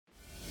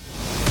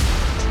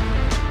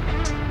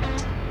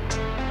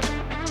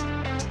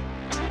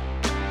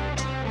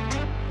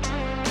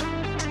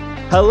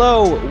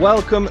Hello,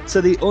 welcome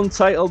to the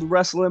Untitled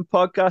Wrestling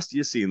Podcast.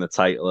 You've seen the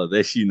title of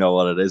this, you know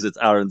what it is. It's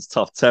Aaron's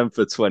Top 10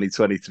 for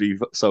 2023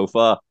 so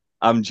far.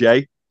 I'm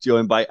Jay,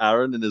 joined by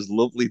Aaron in his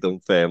lovely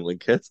Dunfermline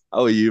kit.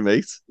 How are you,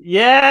 mate?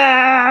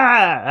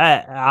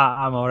 Yeah,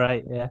 I'm all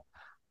right. Yeah.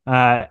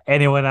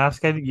 Anyone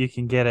asking, you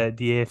can get it at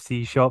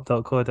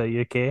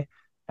dfcshop.co.uk.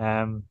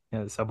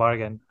 It's a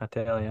bargain, I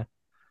tell you.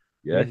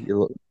 Yeah,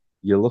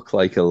 you look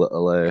like a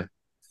little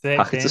Sexy,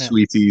 packet of ain't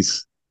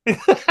sweeties. it?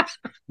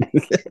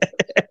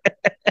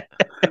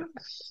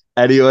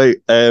 Anyway,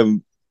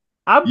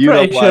 I'm you know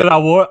pretty why? sure I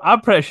wore.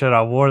 I'm pretty sure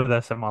I wore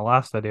this in my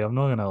last video. I'm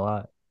not gonna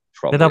lie.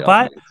 Did I Probably have,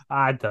 buy it? mate.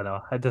 I don't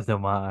know. It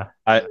doesn't matter.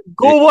 I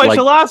Go watch the like.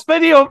 last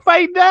video and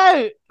find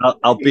out.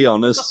 I'll be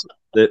honest.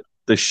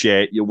 The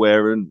shirt you're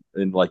wearing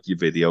in like your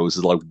videos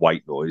is like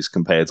white noise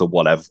compared to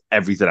whatever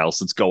everything else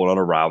that's going on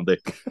around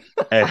it.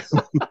 Um,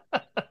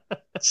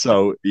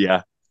 so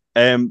yeah.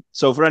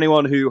 So for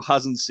anyone who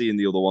hasn't seen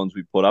the other ones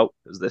we put out,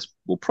 because this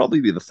will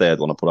probably be the third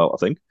one I put out, I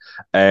think.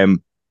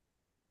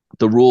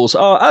 The rules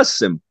are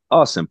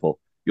simple.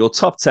 Your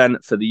top 10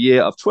 for the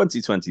year of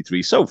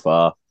 2023 so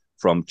far,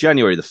 from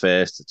January the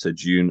 1st to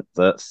June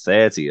the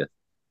 30th.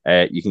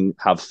 You can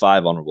have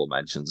 5 honourable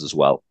mentions as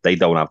well. They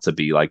don't have to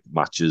be like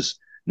matches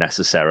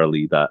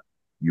necessarily that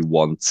you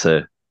want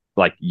to,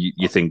 like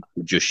you think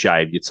just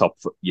shy of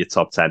your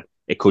top 10.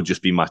 It could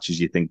just be matches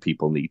you think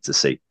people need to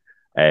see.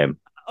 Um,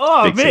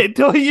 Oh big t- mate,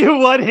 don't you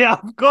worry.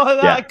 I've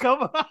got yeah, that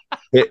coming.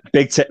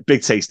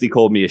 big tasty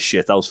called me a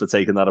shit house for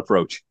taking that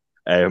approach.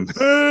 Um,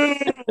 Boo!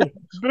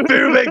 Boo,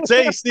 Boo! big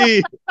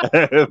tasty.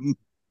 um,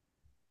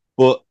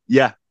 but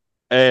yeah,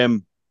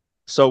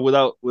 so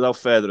without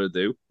further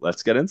ado,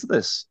 let's get into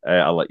this.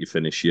 I'll let you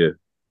finish your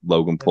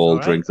Logan It's all Paul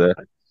right. drink there.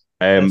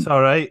 It's Um,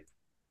 all right.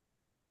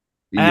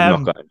 you've not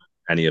Um, got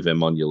any of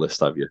him on your list,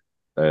 have you?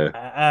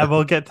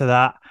 we'll get to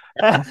that.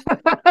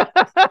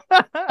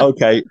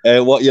 Okay.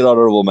 What are your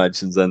honourable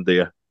mentions then,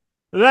 dear?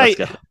 Let's Right.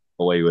 get that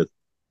away with.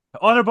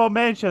 Honorable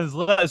mentions.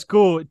 Let's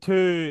go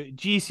to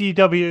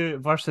GCW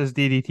versus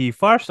DDT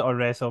first on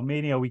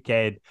WrestleMania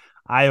weekend.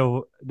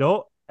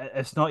 No,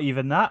 it's not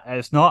even that.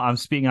 It's not. I'm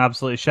speaking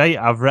absolute shite.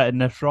 I've written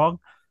this wrong.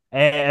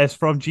 It's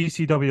from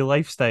GCW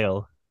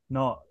Lifestyle,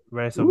 not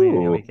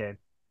WrestleMania Ooh, weekend.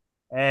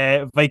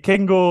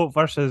 Vikingo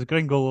versus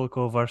Gringo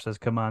Loco versus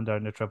Commander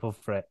in the triple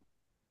threat.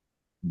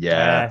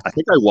 yeah. Uh, I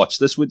think I watched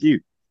this with you.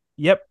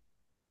 yep.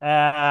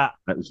 Uh,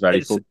 It was very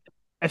it's fun.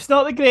 it's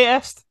not the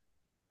greatest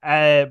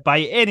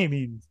by any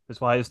means. That's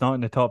why it's not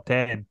in the top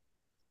 10.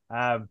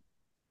 Um,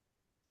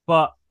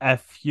 but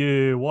if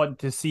you want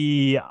to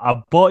see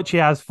a botchy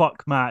as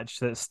fuck match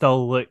that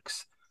still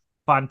looks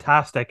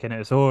fantastic in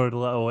its own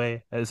little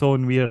way, its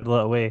own weird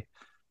little way,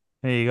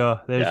 there you go.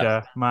 There's Yeah.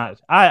 your match.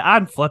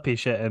 And flippy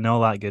shit and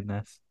all that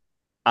goodness.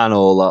 And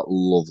all that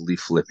lovely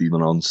flippy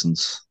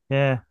nonsense.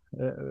 Yeah.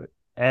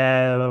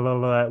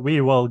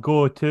 We will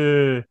go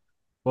to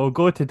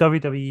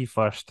WWE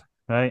first,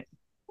 right?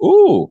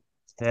 Ooh,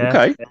 Yeah,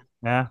 okay.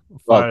 yeah.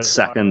 Well, For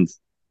second,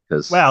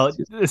 because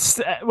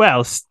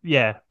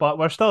yeah, but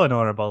we're still in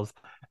honorables.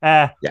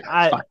 Uh, yeah, it's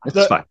I fine. It's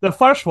the fine. the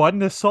first one,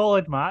 the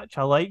solid match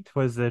I liked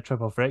was the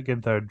triple threat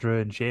Gunther, Drew,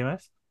 and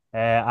Sheamus.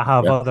 I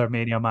have Yeah. other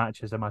Mania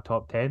matches in my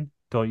top 10.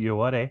 Don't you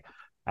worry.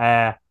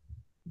 Uh,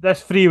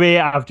 this freeway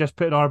I've just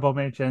put in honorable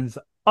mentions.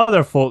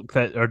 Other folk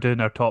that are doing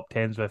their top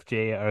tens with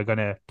Jay are going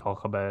to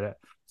talk about it,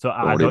 so Don't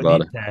I worry don't about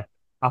need it. to.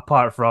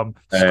 Apart from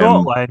Um,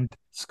 Scotland,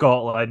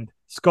 Scotland,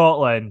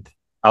 Scotland.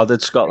 how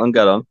did Scotland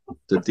get on?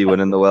 Did they win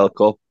in the World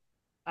Cup?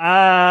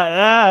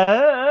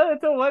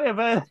 Don't worry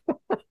about it.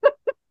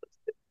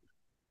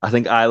 I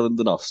think Ireland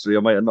and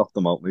Austria might have knocked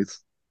them out, mate.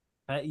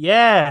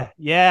 Yeah,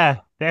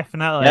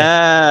 definitely.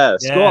 Yeah, Yeah.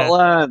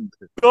 Scotland.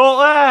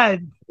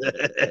 Scotland!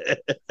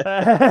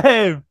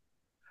 Um,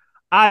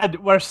 and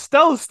we're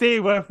still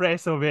staying with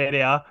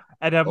WrestleMania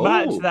in a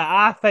match Oh, that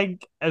I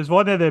think is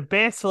one of the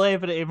best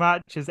celebrity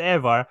matches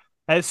ever.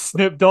 It's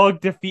Snoop Dogg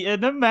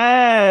defeating The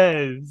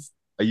Miz.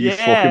 are you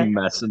Yeah. fucking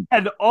messing?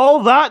 And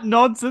all that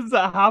nonsense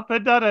that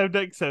happened around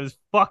it was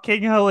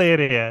fucking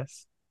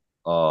hilarious.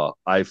 Oh,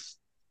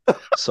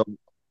 so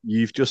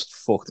you've just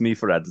fucked me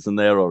for editing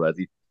there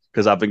already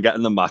because I've been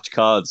getting the match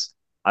cards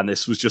and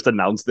this was just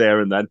announced there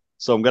and then.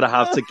 So I'm gonna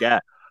have to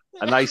get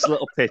a nice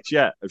little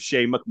picture of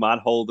Shane McMahon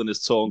holding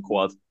his torn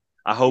quad.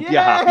 I hope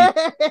you're happy.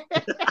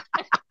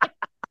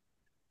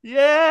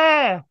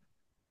 Yeah.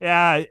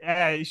 Yeah.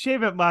 Yeah,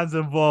 Shane McMahon's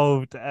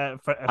involved.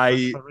 For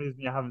I some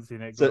reason you haven't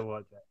seen it, to, go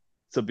watch it.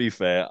 to be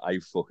fair, I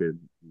fucking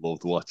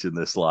loved watching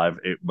this live.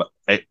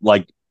 It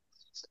like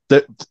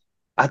the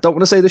I don't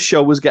want to say the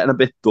show was getting a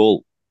bit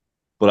dull,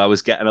 but I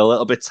was getting a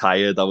little bit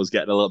tired. I was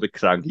getting a little bit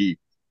cranky,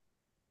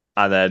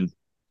 and then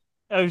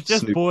It was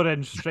just Snoop,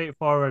 boring,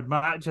 straightforward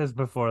matches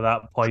before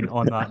that point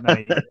on that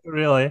night.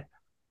 Really.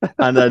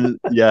 and then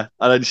yeah,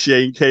 and then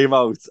Shane came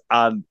out,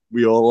 and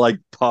we all like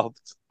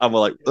popped, and we're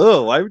like,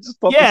 oh, why would we just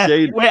pop for Yeah,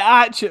 Shane? we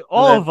actually, And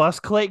all then of us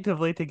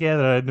collectively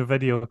together in the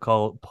video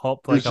call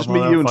popped it was like a just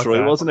me, you, and Troy,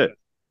 motherfucker. wasn't it? If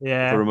I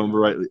Yeah, remember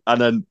rightly.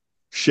 And then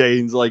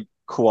Shane's like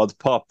quad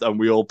popped, and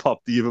we all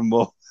popped even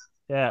more.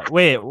 Yeah.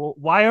 Wait.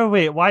 Why are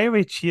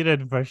we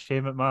cheering for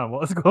Shane McMahon?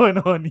 What's going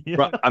on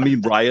here? I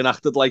mean, Ryan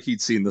acted like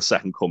he'd seen the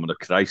second coming of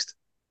Christ.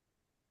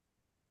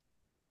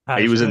 He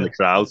That's was in the true.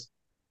 crowd.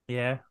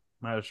 Yeah,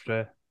 that's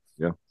true.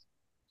 Yeah.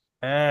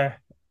 Uh,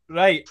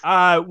 right.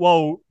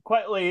 Well,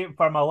 quickly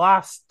for my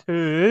last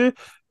two,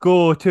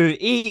 go to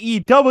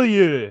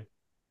AEW.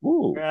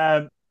 Ooh.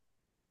 Um,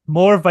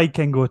 more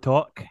Vikingo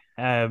talk.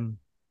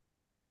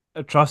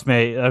 Trust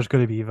me, there's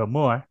going to be even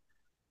more.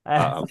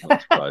 Uh, I'm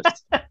not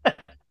surprised.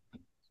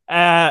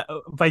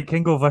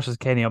 Vikingo versus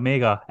Kenny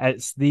Omega.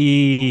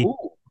 Ooh.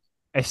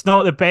 It's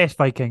not the best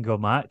Vikingo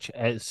match.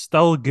 It's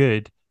still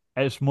good.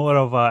 It's more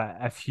of a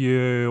if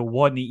you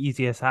want the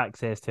easiest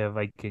access to a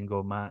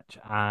Vikingo match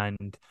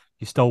and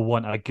you still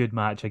want a good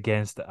match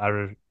against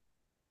a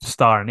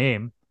star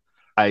name,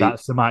 I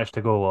that's the match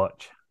to go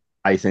watch.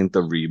 I think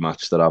the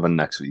rematch they're having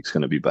next week's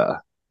going to be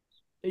better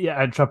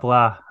Yeah, and Triple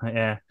A.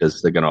 Yeah,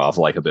 because they're going to have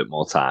like a bit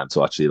more time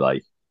to actually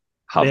like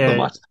have the yeah,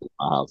 match they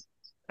have.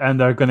 and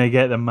they're going to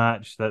get the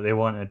match that they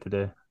wanted to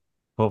do.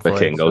 Hopefully,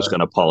 Vikingo's so.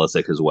 going to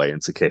politic his way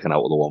into kicking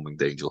out with the one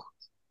winged angel.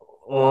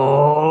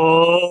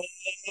 Oh,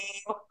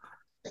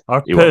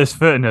 or He put will. his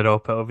foot in it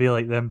up. It'll be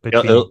like them He'll,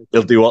 between. he'll,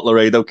 he'll do what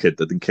Laredo Kid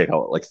did and kick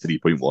out at like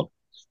 3.1.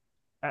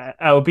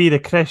 It'll be the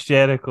Chris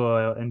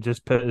Jericho and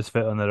just put his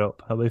foot on the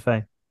rope. It'll be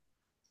fine.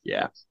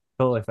 Yeah,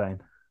 Totally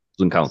fine.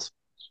 doesn't count.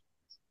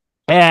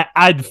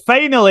 And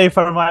finally,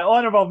 for my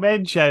honourable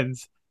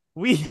mentions,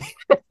 we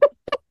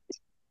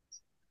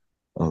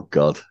Oh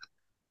God,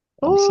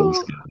 I'm so oh,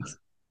 scared.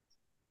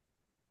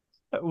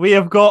 we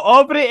have got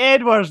Aubrey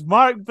Edwards,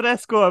 Mark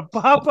Briscoe, and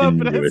Papa Fucking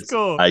knew it.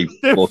 Briscoe I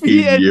fucking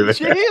defeating knew it.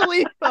 Jay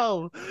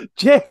Lethal,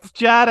 Jeff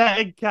Jarrett,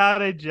 and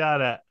Karen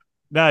Jarrett.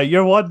 Now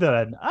you're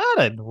wondering,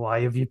 Aaron,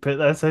 why have you put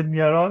this in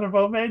your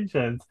honourable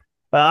mentions?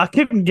 Well, I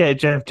couldn't get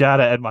Jeff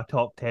Jarrett in my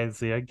top 10,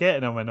 so you're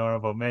getting him in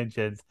honourable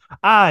mentions.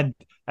 And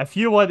if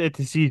you wanted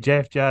to see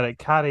Jeff Jarrett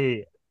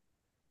carry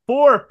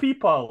four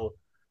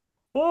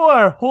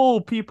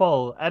whole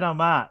people in a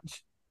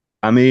match,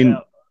 I mean,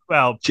 well,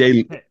 well,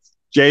 Jay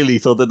Jay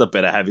Lethal did a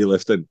bit of heavy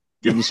lifting.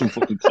 Give him some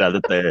fucking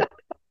credit there.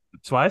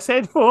 that's why I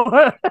said four.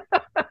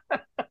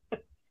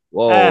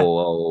 Whoa, uh,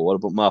 whoa, what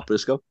about Mark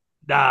Briscoe?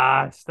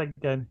 nah,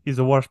 stinking. He's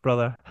the worst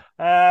brother.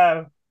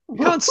 Uh, You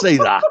can't say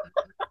that.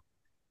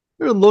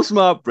 Everyone loves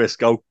Mark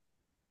Briscoe.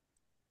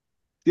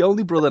 The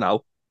only brother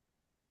now.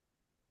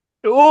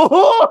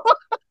 oh,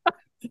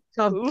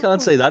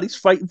 Can't say that. He's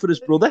fighting for his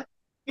brother.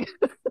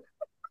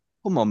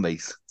 Come on,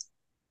 mate.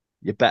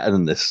 You're better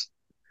than this.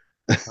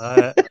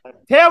 uh,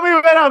 tell me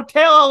when I'm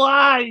telling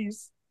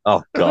lies.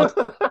 Oh God,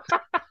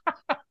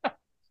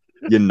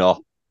 you're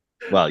not.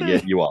 Well,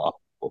 you are.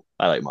 But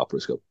I like Mark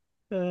Briscoe.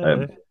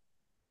 uh,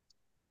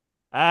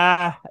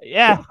 Yeah.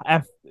 yeah.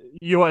 If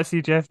you want to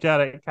see Jeff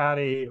Jarrett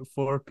carry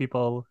four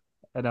people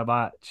in a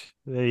match,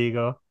 there you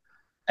go.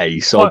 Hey, he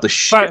sold For, the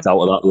shit for,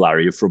 out of that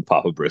Larry from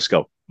Papa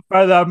Briscoe.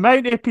 for the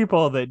amount of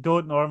people that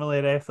don't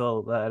normally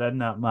wrestle that are in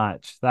that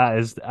match, that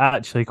is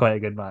actually quite a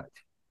good match.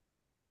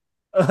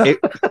 It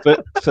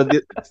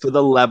for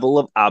the level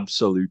of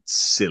absolute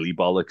silly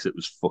bollocks, it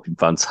was fucking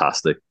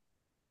fantastic.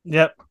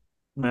 Yep.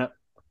 Yep.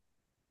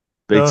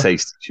 Big So,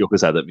 Tasty shook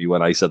his head at me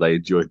when I said I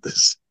enjoyed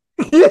this.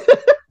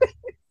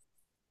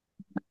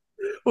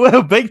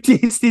 well, Big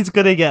Tasty's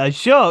gonna get a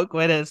shock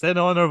when it's in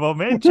honorable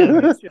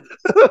mentions.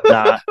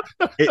 Nah,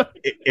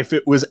 if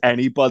it was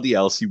anybody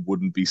else, he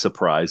wouldn't be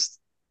surprised.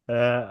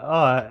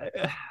 Oh,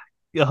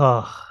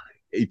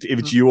 If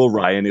it's you or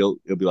Ryan, he'll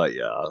be like,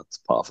 yeah, it's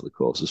part of the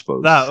course, I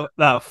suppose.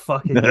 that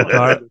fucking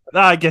guitar,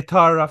 that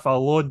guitar riff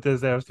alone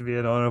deserves to be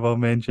in honorable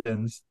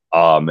mentions.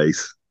 Ah, mate,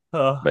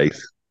 Oh, mate,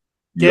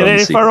 you get haven't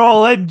ready seen for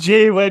all in,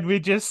 Jay, when we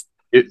just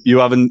you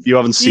haven't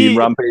seen eat.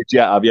 Rampage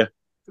yet, have you?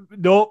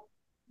 Nope,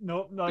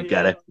 nope, not We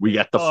get yet. it. We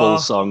get the full Oh,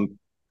 song.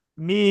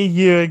 me,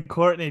 you, and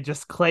Courtney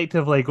just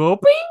collectively go.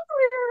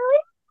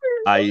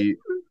 I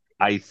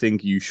I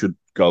think you should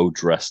go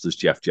dressed as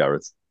Jeff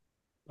Jarrett.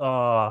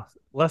 Oh,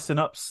 listen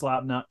up,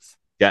 slap nuts.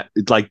 Get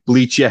like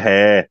bleach your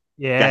hair.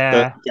 Get the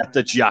Yeah. get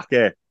the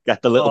jacket.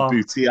 Get the little Oh,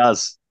 boots he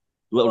has.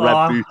 Little red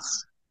oh,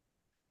 boots.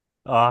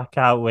 oh, I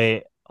can't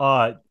wait.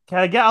 Oh, can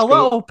I get a Let's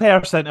go. little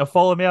person to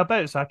follow me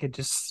about so I can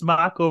just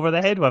smack over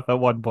the head with at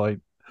one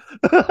point?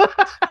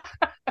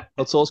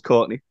 Outsource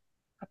Courtney.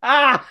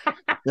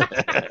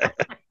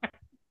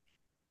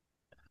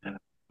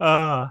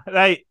 ah,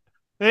 right.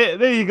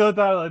 There you go,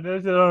 darling.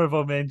 There's your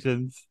honorable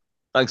mentions.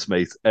 Thanks,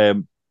 mate.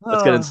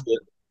 Let's get into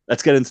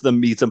Oh, the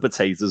meat and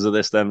potatoes of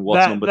this. Then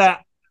what's that number 10?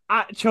 that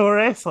actual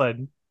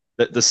wrestling.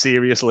 The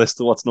serious list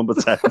of what's number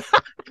 10.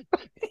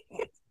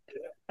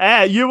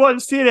 You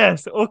want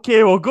serious?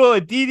 Okay, we'll go.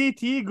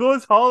 DDT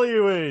goes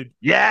Hollywood.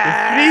 The 3-7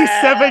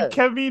 Yeah.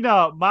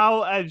 Kamina,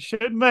 Mao, and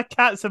Shunma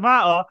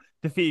Katsumata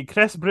defeated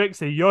Chris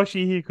Brooks and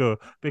Yoshihiko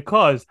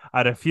because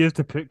I refuse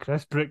to put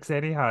Chris Brooks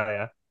any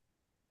higher.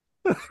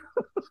 That's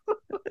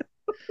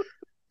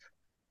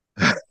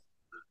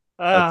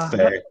Uh,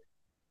 fair.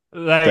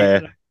 right.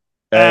 Fair.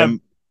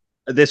 Um,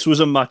 Um, this was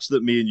a match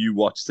that me and you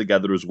watched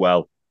together as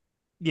well.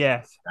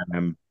 yes.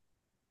 Um,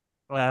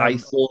 I Um,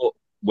 thought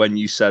when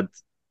you said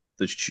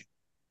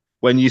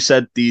when you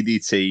said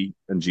DDT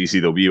and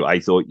GCW, I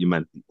thought you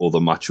meant the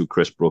other match with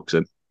Chris Brooks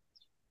in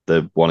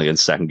the one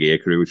against Second Gear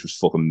Crew, which was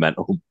fucking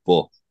mental.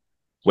 But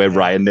where Yeah.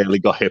 Ryan nearly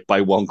got hit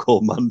by one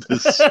called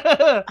Manders.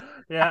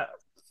 Yeah.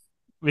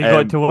 We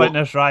got to But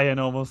witness Ryan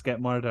almost get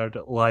murdered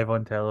live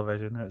on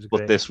television. It was but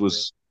great. this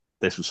was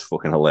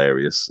fucking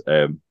hilarious.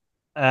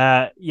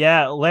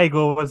 Yeah,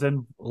 Lego was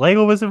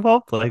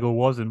involved. Lego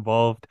was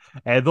involved.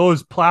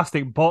 Those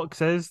plastic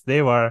boxes,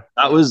 they were.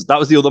 That was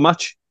the other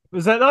match.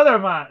 Was it another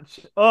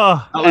match?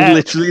 Oh, That was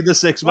literally the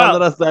six man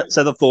that well,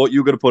 said I thought you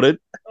were going to put in.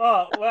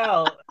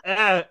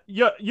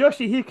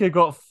 Yoshihiko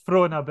got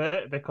thrown a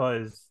bit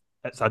because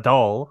it's a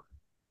doll.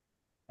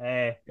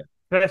 Uh,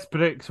 Chris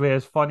Brooks with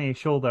his funny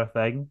shoulder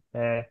thing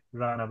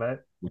ran a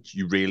bit. Which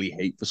you really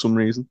hate for some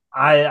reason.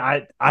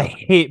 I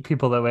hate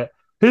people that wear.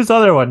 Who's the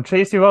other one?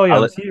 Tracy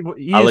Williams. He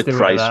used Alec to wear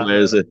Price that.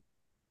 wears it.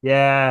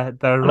 Yeah,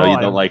 they're I know you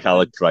don't rotten. like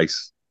Alec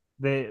Price.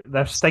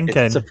 They're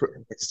stinking.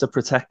 It's to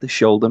protect the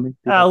shoulder, mate.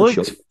 It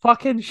looks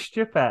fucking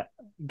stupid.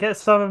 Get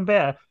something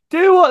better.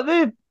 Do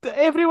what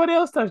everyone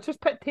else does.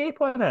 Just put tape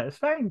on it. It's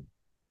fine.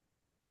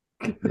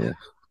 Yeah,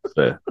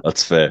 fair.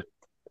 That's fair.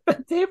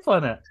 Put tape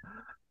on it.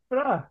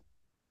 Bruh.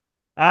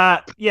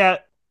 Yeah,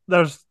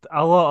 there's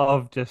a lot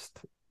of just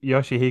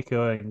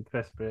Yoshihiko and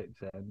Chris Brooks,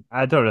 and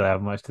I don't really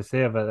have much to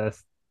say about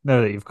this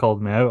now that you've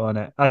called me out on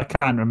it. I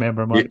can't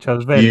remember much. I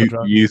was very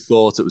drunk. You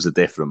thought it was a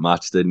different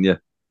match, didn't you?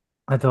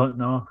 I don't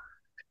know.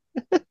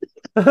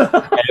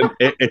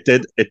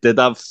 It did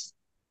have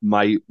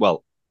my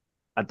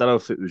I don't know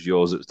if it was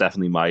yours. It was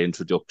definitely my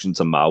introduction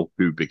to Mao,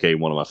 who became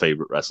one of my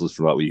favorite wrestlers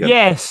from that weekend.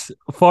 Yes,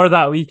 for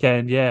that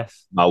weekend,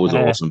 yes. Mao was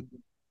awesome.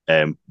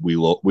 We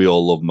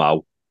all love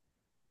Mao.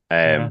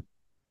 Yeah.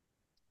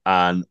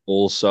 And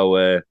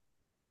also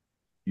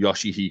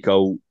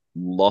Yoshihiko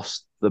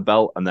lost the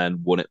belt and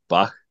then won it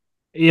back.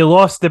 He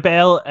lost the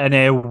belt,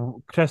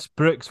 and Chris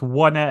Brooks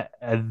won it,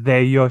 and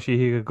then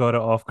Yoshihiko got it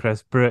off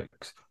Chris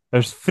Brooks.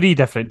 There's 3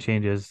 different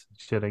changes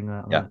during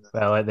that match.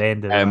 Well, at the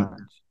end of the match.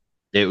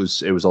 It was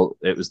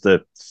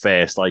the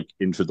first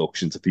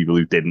introduction to people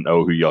who didn't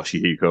know who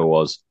Yoshihiko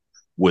was,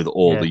 with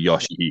all the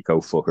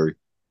Yoshihiko fuckery.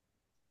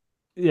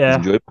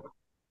 Yeah.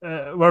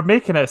 We're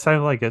making it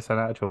sound like it's an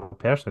actual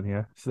person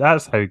here. So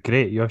that's how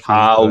great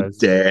Yoshihiko is. How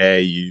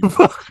dare you?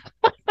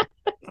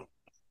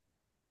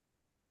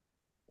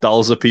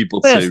 Dolls are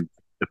people too,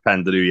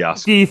 depending who you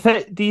ask. Do you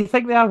think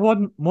they have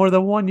more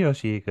than one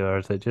Yoshihiko, or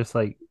is it just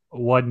like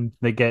one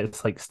that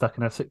gets stuck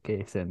in a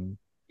suitcase and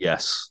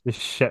is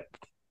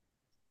shipped?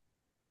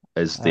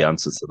 Is the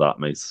answer to that,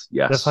 mate?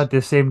 Yes. They've had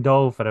the same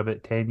doll for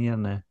about 10 years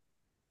now.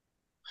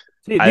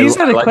 See, these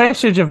are the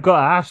questions you've got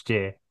to ask,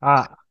 Jay.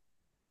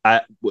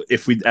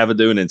 If we ever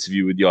do an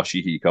interview with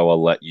Yoshihiko,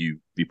 I'll let you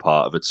be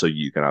part of it, so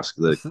you can ask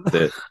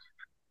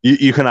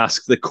you can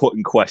ask the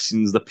cutting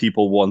questions that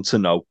people want to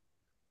know.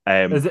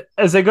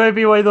 Is it going to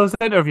be one of those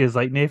interviews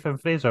like Nathan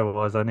Fraser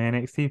was on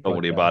NXT? Don't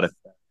worry about it.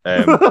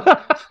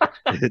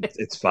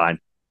 It's fine.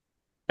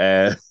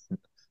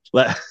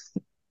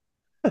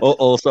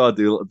 Also, I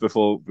do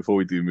before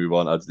we do move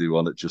on, I do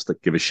want to just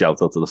give a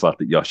shout out to the fact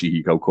that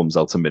Yoshihiko comes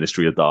out to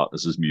Ministry of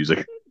Darkness's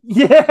music.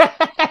 Yeah,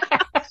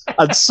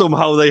 and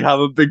somehow they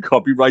haven't been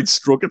copyright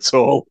struck at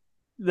all.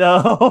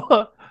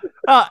 No,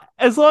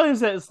 as long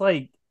as it's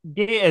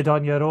gated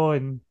on your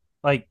own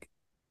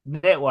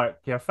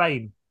network, you're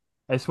fine.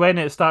 It's when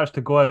it starts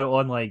to go out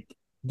on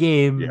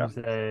games,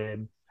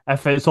 and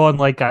if it's on a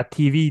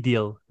TV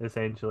deal,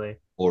 essentially,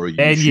 or a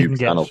then you can YouTube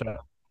channel,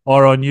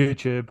 or on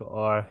YouTube,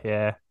 or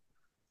yeah.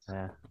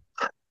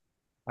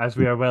 As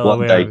we are well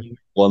aware,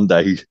 one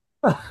day,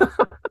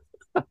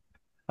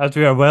 as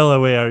we are well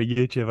aware,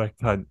 YouTuber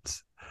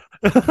cunts.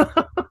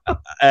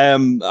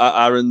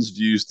 Aaron's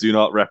views do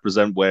not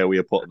represent where we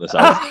are putting this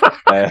out.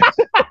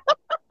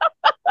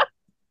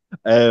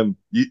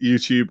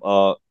 YouTube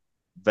are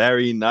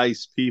very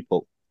nice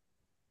people.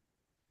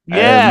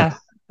 Yeah.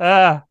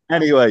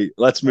 Anyway,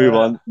 let's move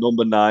on.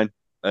 Number 9.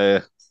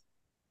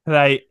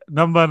 Right,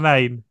 number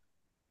 9.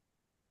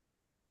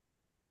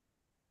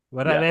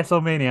 We're at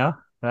WrestleMania,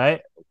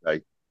 right?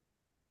 Okay.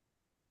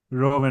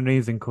 Roman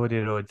Reigns and Cody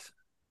Rhodes.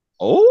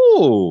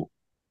 Oh,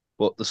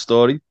 but the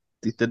story,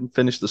 they didn't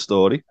finish the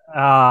story.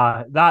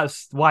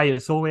 That's why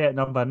it's only at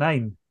number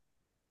 9.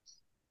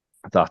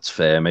 That's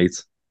fair,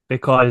 mate.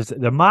 Because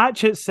the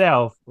match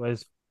itself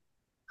was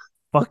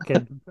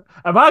fucking...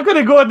 Am I going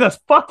to go on this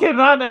fucking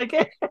rant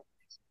again?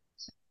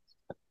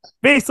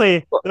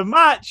 Basically, the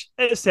match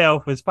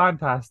itself was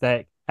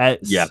fantastic.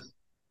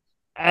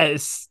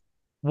 It's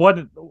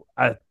one...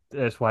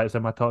 that's why it's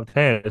in my top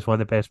 10. It's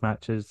one of the best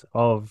matches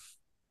of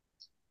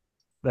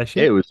this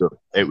year.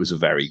 It was a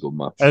very good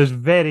match. It was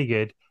very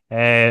good.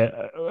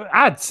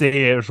 I'd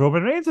say it was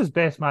Roman Reigns'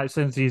 best match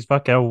since he's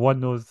fucking won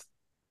those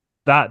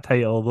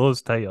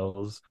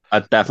titles.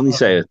 I'd definitely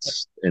say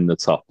it's in the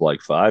top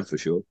 5 for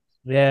sure.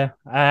 Yeah.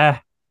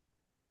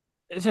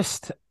 It's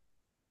just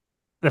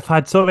they've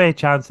had so many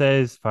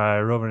chances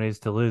for Roman Reigns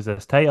to lose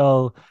this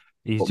title.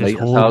 He's just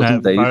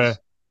holding it for.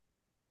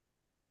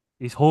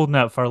 He's holding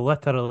it for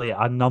literally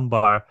a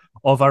number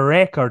of a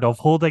record of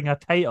holding a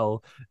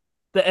title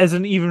that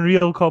isn't even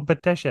real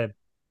competition.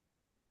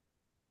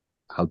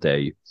 How dare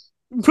you?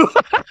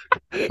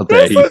 How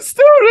dare This you? is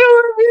still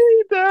really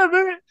me, damn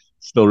it.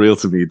 Still real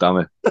to me, damn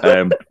it.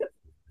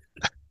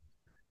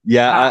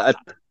 Yeah, Ah,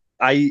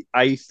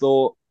 I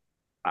thought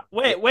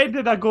wait, it, when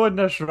did I go on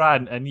this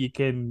rant? And you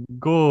can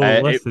go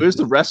it was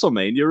listen. the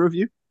WrestleMania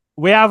review.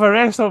 We have a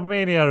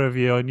WrestleMania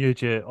review on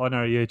YouTube, on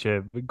our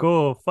YouTube.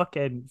 Go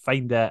fucking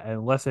find it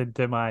and listen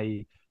to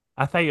my,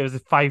 I think it was a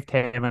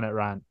 5-10 minute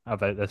rant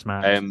about this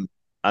match.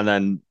 And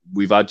then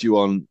we've had you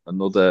on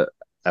another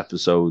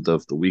episode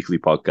of the weekly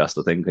podcast,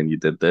 I think, and you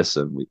did this,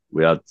 and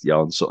we had you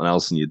on something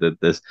else, and you did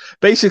this.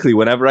 Basically,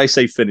 whenever I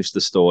say finish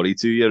the story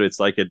to you, it's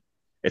like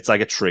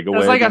a trigger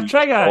It's word, like and a you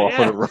just go trigger, off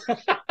on yeah. a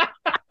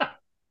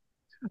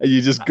and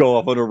you just go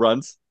off on a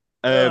rant.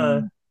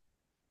 Uh, Um,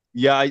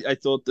 yeah, I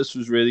thought this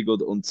was really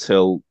good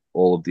until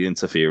all of the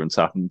interference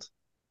happened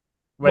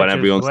when which is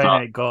everyone when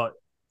started, it got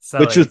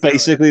which was silly.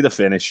 basically the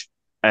finish.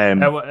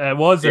 Um, It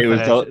was the it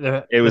was finish. the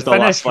The it the was the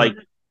last finish like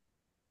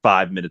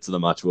 5 minutes of the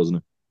match, wasn't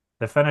it?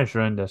 the finish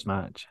ruined this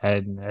match,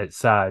 and it's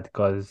sad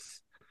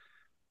because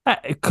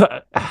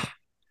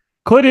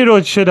Cody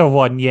Rhodes should have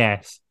won.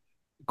 Yes,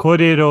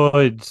 Cody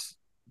Rhodes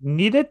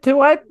needed to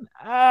win.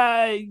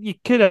 You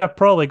could have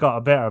probably got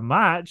a better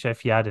match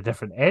if you had a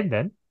different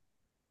ending.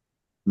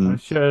 I'm Mm,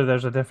 sure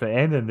there's a different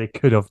ending they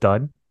could have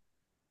done.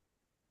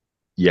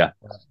 yeah.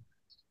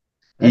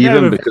 And now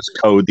Even we've because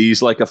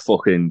Cody's like a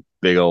fucking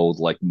big old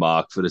like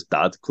mark for his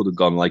dad, could have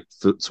gone like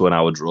to an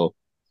hour draw.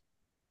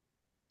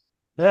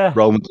 yeah.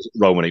 Roman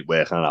ain't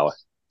working an hour.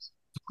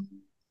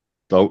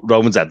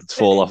 Roman's head would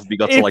fall off if he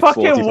got to He like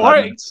fucking 45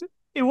 worked. minutes.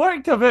 He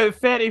worked about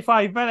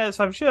 35 minutes.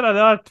 I'm sure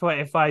another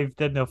 25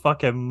 didn't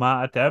fucking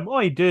matter to him. All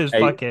he do is Hey,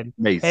 fucking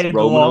mate,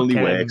 Roman headlock only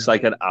works and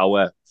like an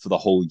hour for the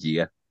whole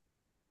year.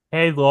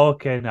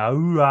 headlock and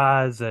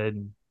ahs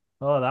and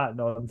all that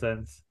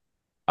nonsense.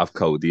 Have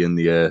Cody in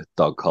the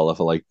dog collar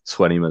for like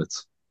 20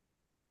 minutes.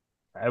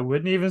 It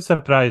wouldn't even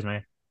surprise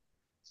me.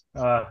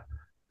 Uh,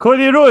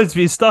 Cody Rhodes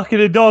been stuck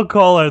in a dog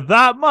collar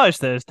that much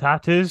that his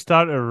tattoos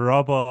start to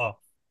rub off.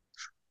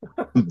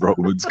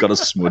 Roman's got a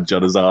smudge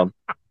on his arm.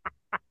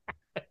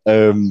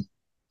 Um,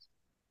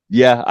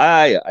 yeah,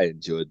 I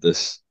enjoyed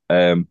this.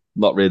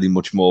 Not really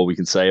much more we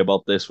can say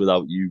about this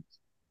without you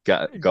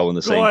going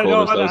the same Going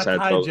colour as on those a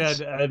tangent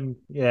headphones. and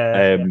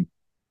yeah.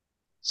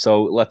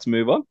 So let's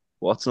move on.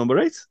 What's number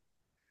 8?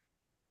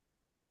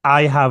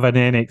 I have an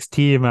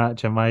NXT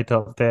match in my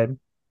top 10.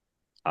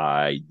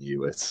 I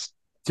knew it.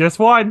 Just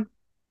one.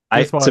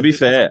 I Just to one. be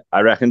fair,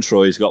 I reckon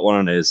Troy's got one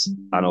on his,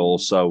 and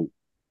also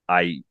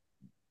I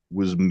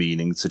was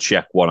meaning to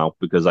check one out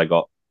because I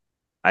got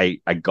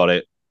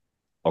it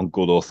on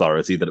good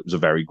authority that it was a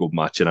very good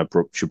match, and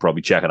should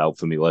probably check it out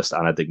for me list,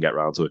 and I didn't get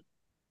around to it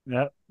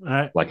Yeah. All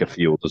right. like a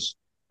few others.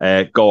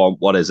 Go on,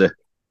 what is it?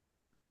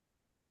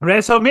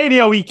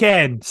 WrestleMania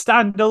weekend.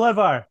 Stand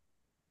deliver.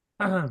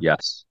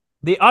 Yes,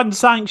 The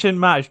unsanctioned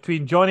match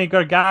between Johnny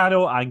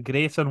Gargano and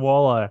Grayson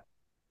Waller.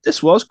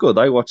 this was good.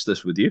 I watched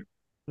this with you.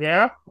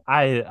 Yeah,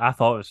 I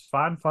thought it was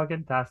fan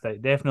fucking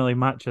tastic. Definitely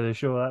match of the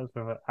show.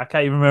 I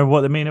can't even remember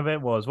what the main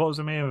event was. What was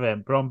the main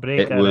event? Braun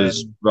It Breaker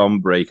was and Ron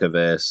Breaker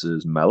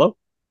versus Mello.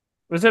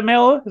 was it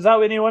Melo? Is that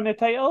when he won the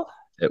title?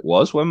 It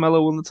was when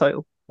Mello won the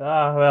title.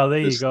 Ah, well, there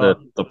you Because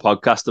go. the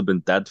podcast had been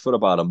dead for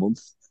about a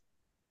month.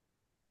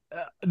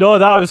 No,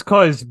 that was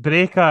because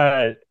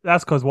Breaker.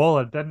 That's because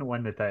Waller didn't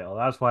win the title.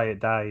 That's why it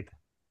died.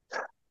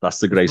 That's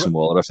the Grayson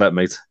Waller effect,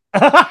 mate.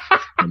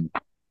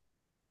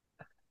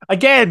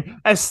 Again,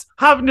 it's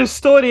having the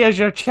story as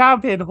your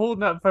champion,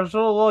 holding it for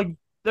so long.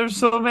 There's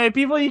so many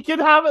people you can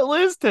have it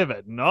lose to,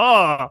 but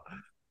no.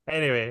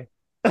 Anyway,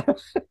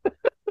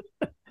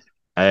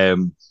 Yeah,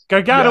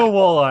 Gargano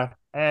Waller,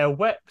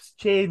 whips,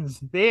 chains,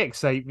 they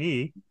excite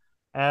me.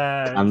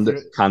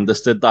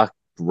 Candice did that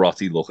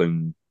grotty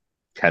looking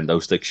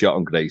kendo stick shot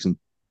on Grayson.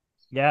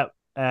 Yep.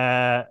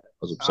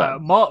 Was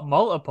upsetting.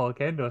 Multiple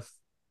kendo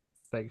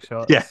stick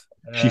Yeah, shots.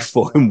 she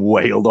fucking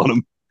wailed on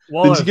him.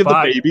 Didn't she Waller's give the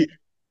back. baby?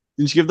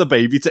 Didn't she give the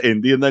baby to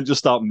Indy and then just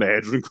start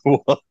murdering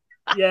people?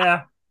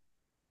 Yeah.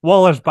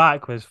 Waller's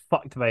back was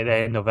fucked by the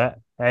end of it.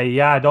 He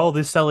had all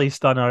the silly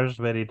stunners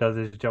where he does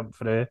his jump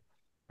through.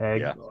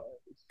 Yeah,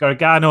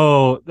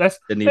 Gargano,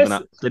 didn't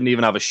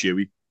even have a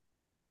shoey.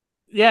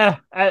 yeah,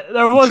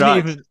 He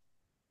tried.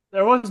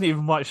 there wasn't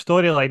even much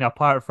storyline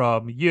apart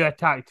from you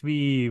attacked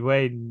me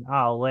when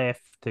I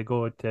left to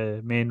go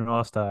to main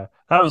roster.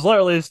 That was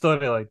literally the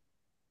storyline.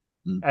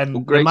 Well, And the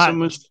Grayson match,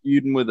 was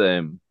feuding with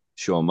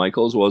Shawn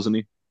Michaels, wasn't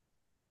he?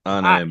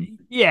 And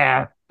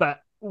yeah,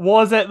 but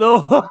was it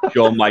though?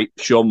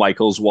 Shawn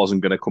Michaels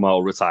wasn't going to come out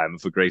of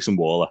retirement for Grayson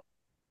Waller.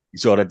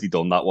 He's already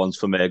done that once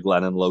for Meg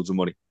Glenn and loads of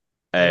money.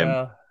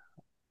 Yeah.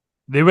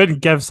 They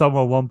wouldn't give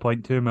someone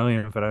 1.2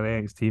 million for an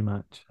NXT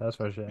match. That's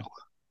for sure.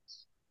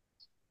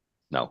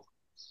 No.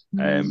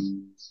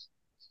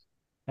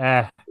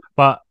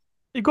 But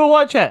you go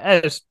watch it.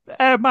 It's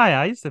my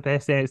eyes the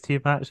best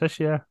NXT match this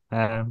year.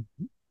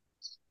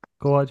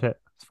 Go watch it.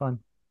 It's fun.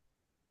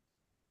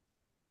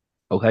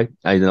 Okay.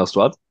 Anything else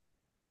to add?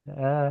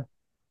 Uh,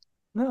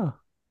 no,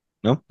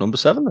 No. Number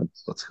 7 then.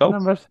 Let's go.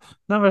 number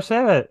number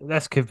 7.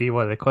 This could be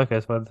one of the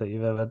quickest ones that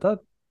you've ever done.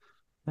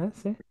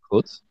 Let's see.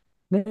 Good.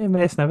 No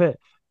messing about.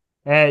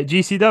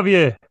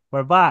 GCW,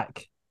 we're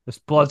back. It's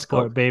Let's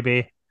go. Bloodsport,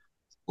 baby.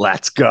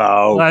 Let's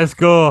go. Let's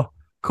go.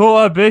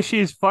 Kota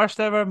Ibushi's first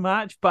ever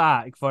match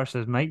back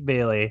versus Mike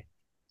Bailey.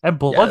 And Yeah,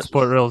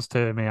 Bloodsport rules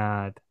too, may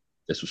I add.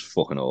 this was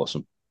fucking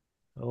awesome.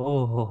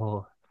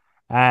 Oh,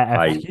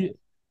 I if you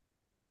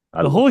I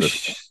the love whole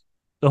this.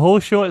 the whole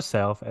show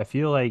itself, if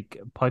you like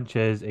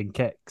punches and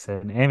kicks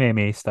and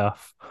MMA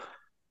stuff,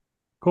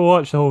 go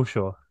watch the whole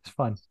show. It's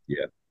fun.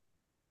 Yeah.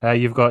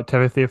 You've got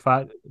Timothy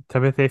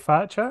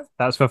Thatcher.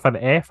 That's with an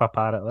F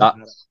apparently. That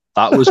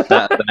that was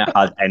better than it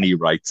had any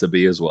right to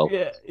be as well.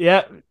 Yeah,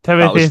 yeah. That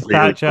Timothy was really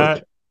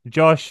Thatcher, good.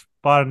 Josh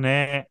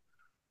Barnett,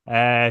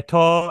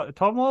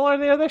 Tom Lawler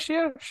there this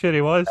year. Sure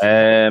he was.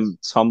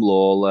 Tom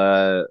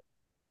Lawler,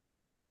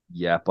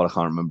 yeah, but I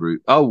can't remember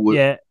who.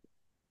 Yeah.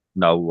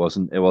 No, it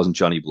wasn't. It wasn't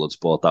Johnny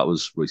Bloodsport. That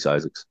was Royce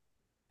Isaacs.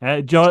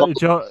 John, Tom,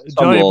 Tom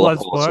Johnny Lawler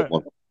fought Bloodsport.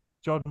 someone.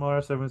 John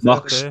Morrison was there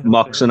too.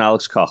 Mox and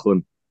Alex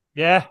Coughlin.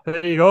 Yeah,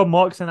 there you go.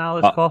 Mox and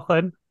Alex Uh,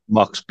 Coughlin.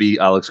 Mox beat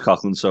Alex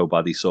Coughlin so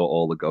bad he saw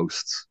all the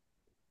ghosts.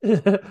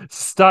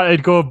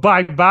 Started going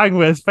bang bang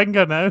with his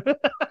finger now.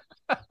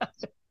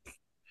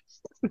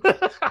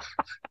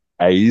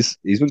 Hey, he's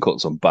been cutting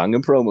some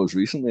banging promos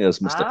recently as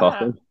Mr.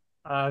 Coughlin.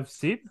 I've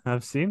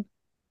seen.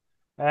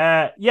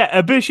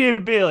 Yeah, Ibushi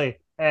and Bailey.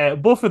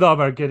 Both of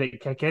them are good at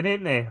kicking,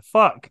 ain't they?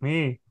 Fuck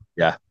me.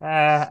 Yeah.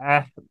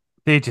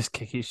 They just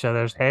kick each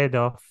other's head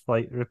off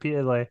like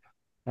repeatedly.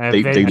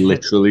 They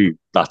literally,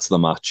 that's the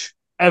match.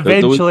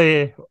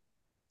 Eventually,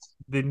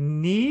 the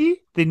knee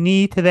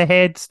to the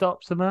head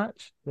stops the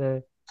match.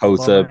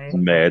 Kota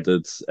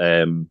murdered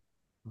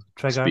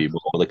Trigger.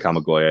 Speedball the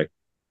Kamagoye.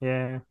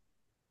 Yeah.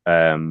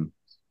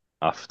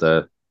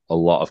 After a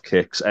lot of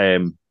kicks.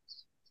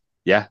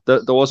 Yeah,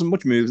 there wasn't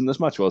much moves in this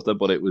match, was there?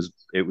 But it was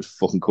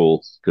fucking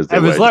cool because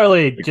it was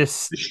literally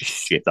just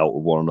shit out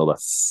of one another,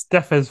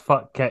 stiff as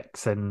fuck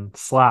kicks and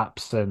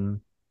slaps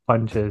and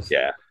punches.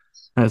 Yeah,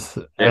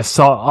 it's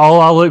all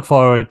I look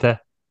forward to.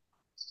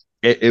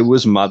 It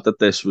was mad that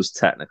this was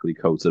technically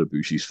Kota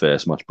Ibushi's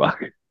first match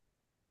back.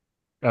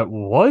 It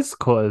was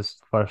Kota's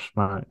first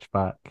match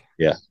back.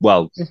 Yeah,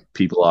 well,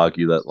 people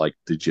argue that like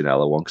the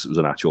Janela one because it was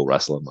an actual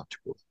wrestling match.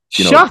 But,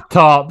 Shut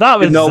up! That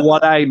was. You know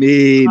what I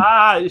mean?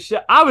 I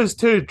was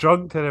too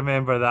drunk to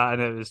remember that,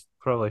 and it was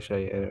probably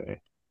shit anyway.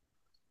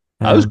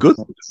 That was good.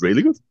 It was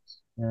really good.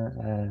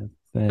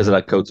 Is it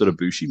like Kota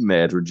Ibushi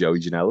murdering Joey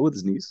Janela with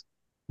his knees?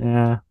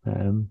 Yeah.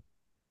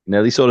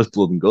 Nearly saw his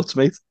blood and guts,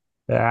 mate.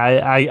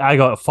 I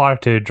got far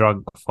too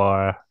drunk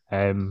for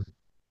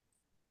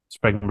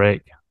spring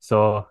break,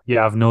 so you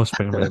have no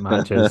spring break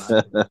matches.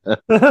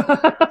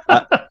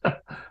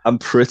 I'm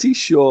pretty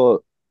sure.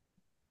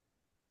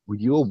 Were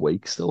you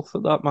awake still for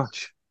that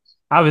match?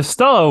 I was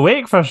still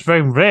awake for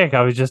spring break.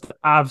 I was just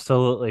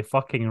absolutely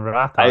fucking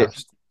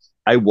rat-arsed.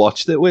 I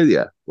watched it with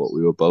you, but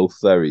we were both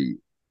very.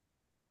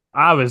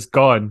 I was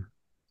gone.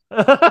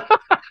 was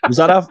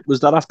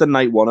that after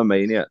night 1 of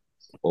Mania,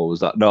 or was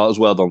that no? It was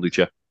Well Done,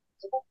 Lucha.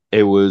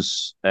 It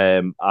was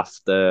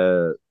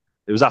after.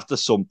 It was after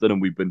something,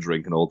 and we've been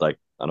drinking all day.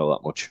 I know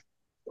that much.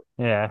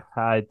 Yeah,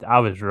 I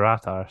was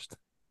rat-arsed.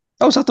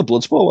 That was after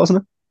Bloodsport, wasn't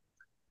it?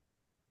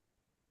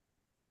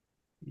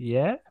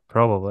 Yeah,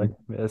 probably.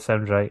 It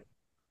sounds right.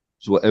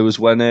 It was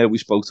when we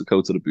spoke to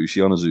Kota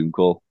Ibushi on a Zoom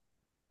call,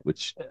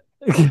 which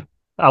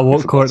I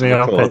woke Courtney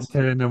up at 2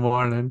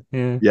 a.m.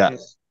 Yeah.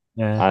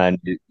 And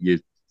you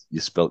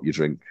spilt your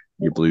drink,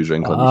 your blue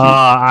drink on your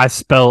I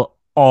spilt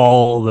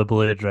all the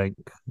blue drink,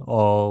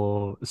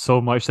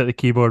 so much that the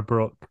keyboard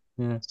broke.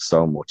 Yeah,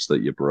 so much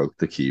that you broke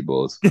the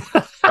keyboard.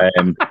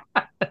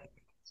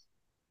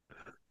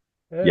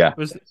 Yeah.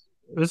 Was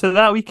it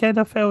that weekend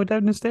I fell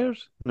down the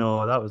stairs?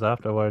 No, that was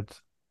afterwards.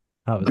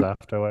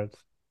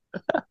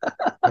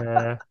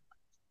 Yeah.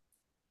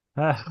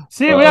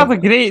 See, we have a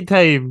great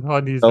time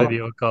on these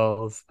video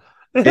calls.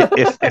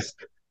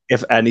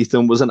 if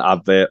anything was an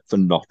advert for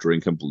not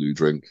drinking blue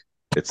drink,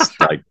 it's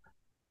like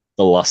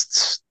the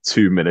last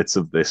 2 minutes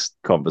of this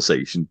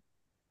conversation.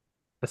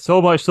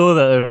 So much so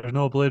that there's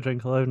no blue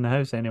drink allowed in the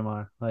house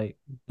anymore. Like,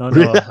 no,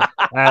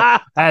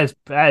 that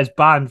is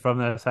banned from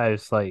this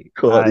house. Like,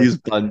 he's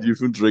banned you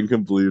from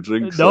drinking blue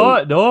drink.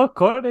 No,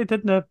 Courtney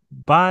didn't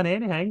ban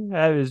anything.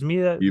 It was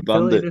me that you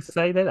banned it.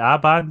 Decided. I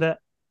banned it.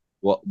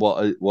 What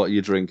are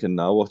you drinking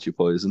now? What's your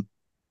poison?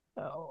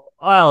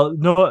 Well,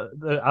 no,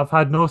 I've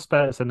had no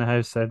spirits in the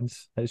house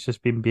since. It's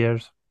just been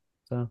beers.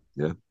 So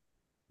yeah.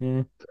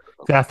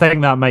 I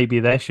think that might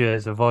be the issue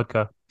is the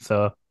vodka.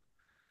 So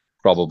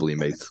probably,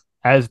 mate.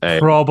 As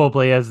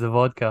probably as the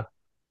vodka.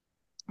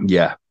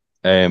 Yeah.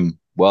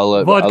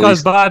 Well,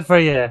 vodka's bad for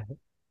you.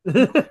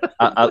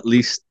 at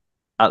least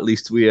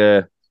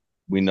we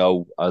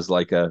know as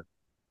like a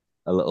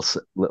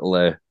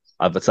little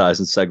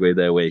advertising segue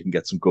there where you can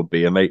get some good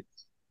beer, mate.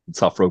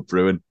 Top Rope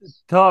Brewing.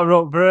 Top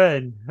Rope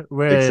Brewing.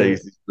 Big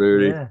Tasty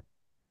Brewery. Yeah.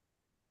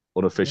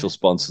 Unofficial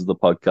sponsors of the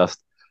podcast.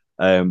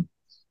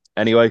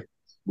 Anyway,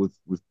 we've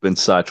been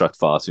sidetracked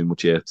far too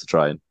much here to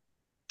try and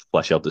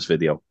flesh out this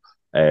video.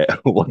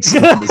 What's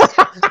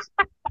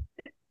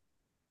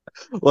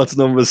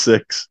number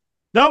six?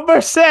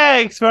 Number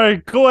six, we're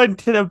going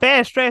to the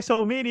best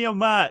WrestleMania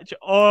match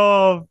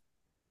of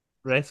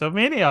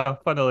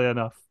WrestleMania, funnily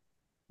enough.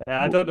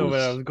 I don't know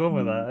where I was going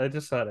with that. I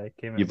just thought it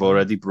came You've out.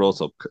 already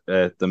brought up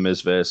The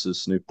Miz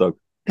versus Snoop Dogg.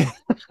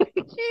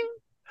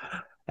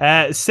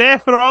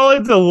 Seth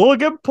Rollins and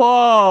Logan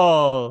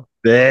Paul.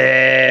 Boo!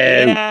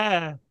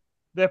 Yeah.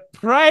 The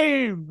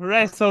prime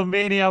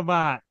WrestleMania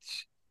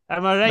match.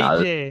 Am I right,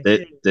 Nah, Jay?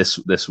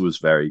 this was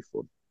very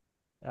fun.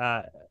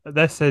 Uh,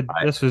 this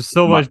was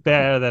so My, much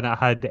better than it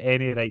had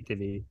any right to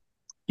be.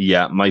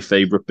 yeah, my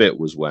favorite bit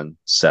was when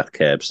Seth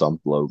curb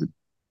stomped Logan.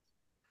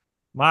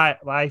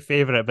 My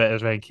favorite bit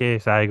is when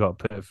KSI got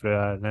put through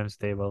an announce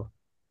table.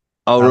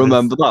 I'll That was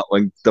remember that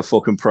when the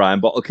fucking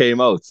Prime bottle came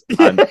out,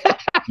 and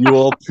you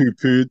all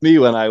poo-pooed me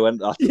when I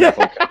went. That's yeah.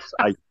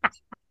 KSI.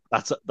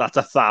 That's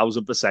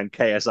 1,000%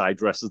 KSI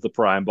dressed as the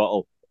Prime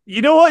bottle.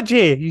 You know what,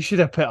 Jay? You should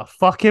have put a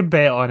fucking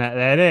bet on it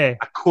then, eh?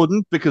 I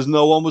couldn't because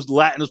no one was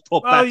letting us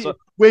put Well, bets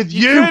with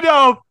you you. could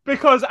have,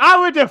 because I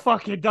would have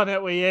fucking done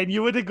it with you and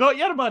you would have got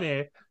your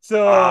money.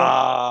 So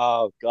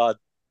Oh, God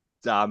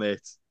damn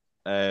it.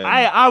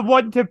 I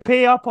want to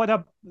pay up on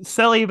a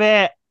silly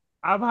bet.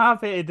 I'm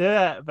happy to do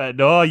it, but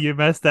no, you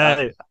missed out.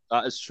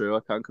 That is true.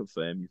 I can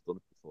confirm you've done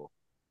it before.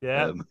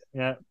 Yeah,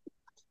 yeah.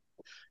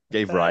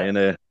 Gave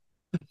Ryan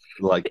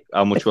like,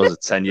 how much was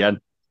it? 10 yen?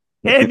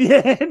 10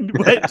 yen,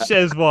 which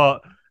is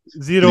what?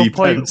 0.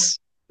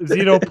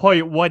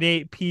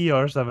 0.18p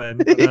or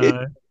something.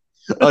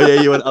 Oh,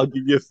 yeah, you went, I'll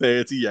give you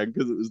 30 yen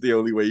because it was the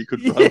only way you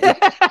could round it.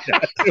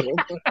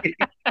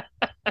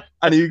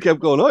 And you kept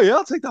going, oh, yeah,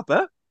 I'll take that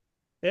bet.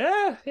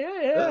 Yeah.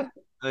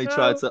 And he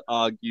tried to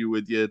argue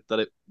with you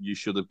that you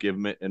should have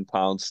given it in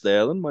pounds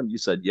sterling when you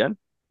said yen.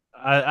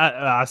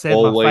 I said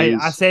Always,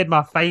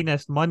 my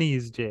finest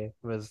monies, Jay,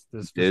 was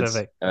the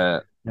specific.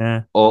 Yeah.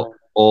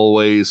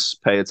 Always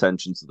pay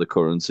attention to the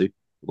currency,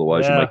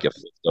 otherwise you might get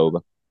flipped over.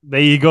 There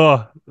you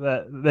go.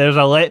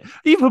 There's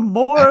even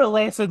more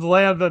lessons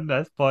learned in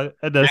this, but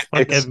in this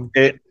fucking.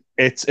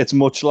 It's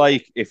much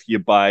like if you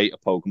buy a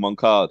Pokemon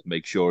card,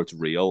 make sure it's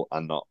real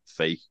and not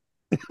fake.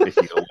 If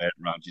you go wear it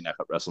around your neck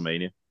at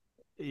WrestleMania.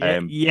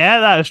 Yeah,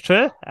 that is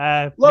true.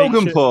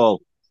 Logan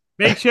Paul.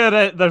 Make sure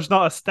that there's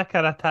not a sticker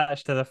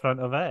attached to the front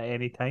of it at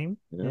any time.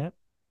 Yeah.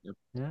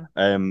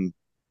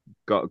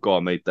 Go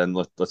on, mate. Then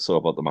let's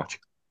talk about the match.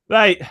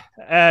 Right.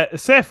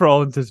 Seth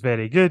Rollins is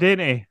very good, ain't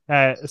he?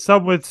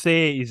 Some would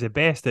say he's the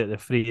best at the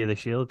Free of the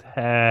Shield.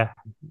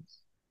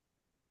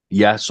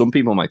 Yeah, some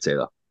people might say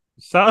that.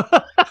 So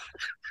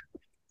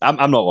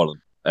I'm not one of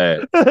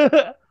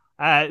them.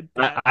 I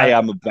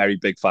am a very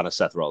big fan of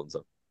Seth Rollins,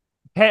 though.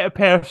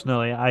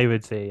 Personally, I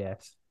would say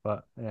yes,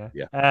 but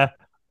yeah.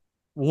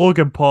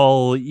 Logan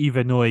Paul,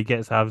 even though he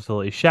gets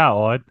absolutely shat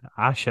on,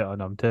 I shit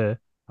on him too.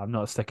 I'm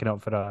not sticking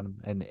up for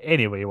him in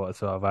any way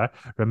whatsoever.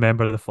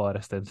 Remember the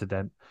forest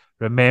incident.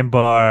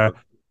 Remember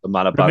the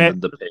man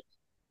abandoned the pig.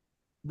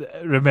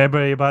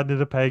 Remember he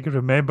abandoned the pig.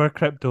 Remember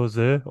Crypto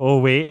Zoo. Oh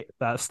wait,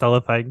 that's still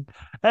a thing.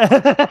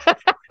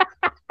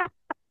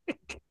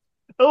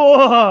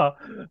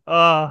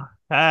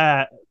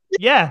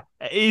 Yeah,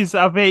 he's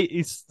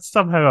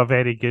somehow a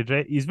very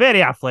good. He's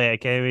very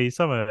athletic. Anyway, he's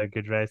somehow a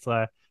good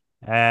wrestler.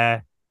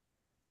 I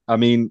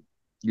mean,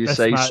 you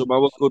say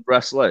somehow a good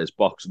wrestler. His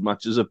boxing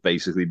matches have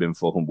basically been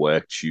fucking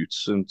work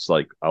shoots since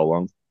like how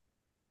long?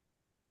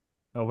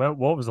 Oh well,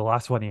 what was the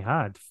last one he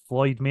had?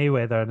 Floyd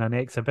Mayweather in an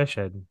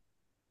exhibition.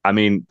 I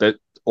mean,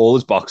 all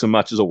his boxing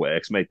matches are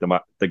works, mate.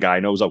 The guy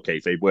knows how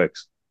kayfabe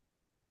works.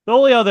 The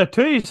only other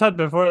two he's had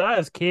before that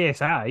is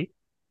KSI.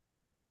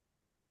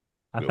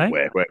 I think.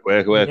 Work.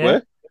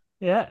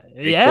 Yeah.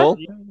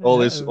 All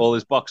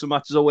his boxing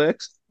matches are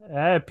works.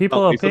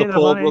 People are paying the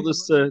Paul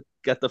brothers to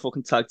get the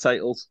fucking tag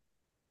titles.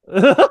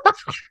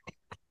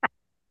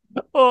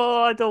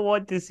 Oh, I don't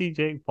want to see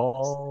Jake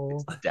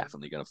Paul. It's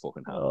definitely gonna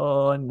fucking happen.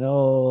 Oh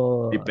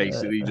no! You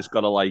basically just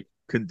gotta like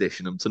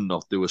condition him to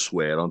not do a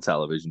swear on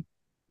television.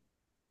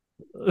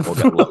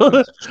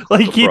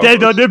 Like he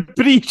did on the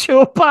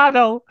pre-show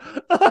panel.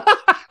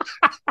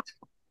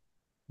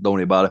 Don't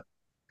worry about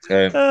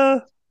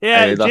it.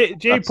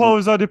 Jake Paul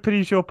was on the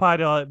pre-show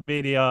panel at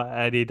Mania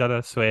and he done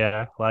a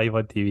swear live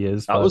on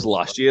TV. That was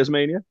last year's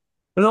Mania.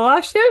 Was it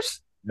last year's?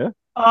 Yeah.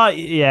 Oh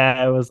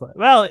yeah, it was.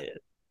 Well,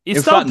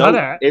 he's still done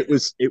it. It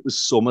was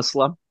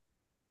SummerSlam.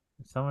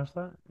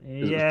 SummerSlam. Yeah.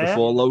 It was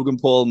before Logan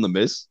Paul and The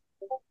Miz.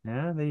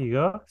 Yeah, there you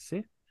go.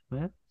 See,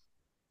 man,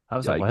 that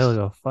was a while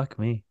ago. Fuck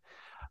me.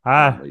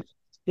 Yeah.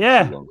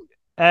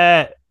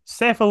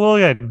 Seth and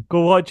Logan,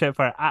 go watch it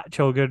for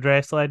actual good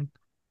wrestling.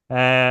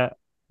 My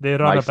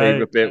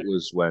favorite bit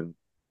was when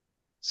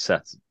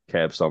Seth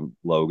curbs on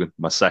Logan.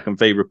 My second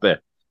favorite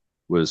bit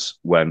was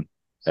when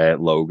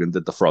Logan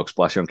did the frog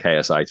splash on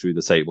KSI through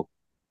the table.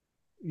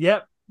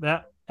 Yep.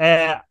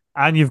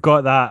 And you've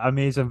got that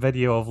amazing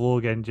video of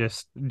Logan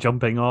just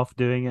jumping off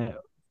doing it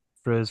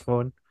through his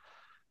phone.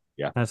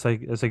 Yeah.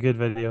 It's a good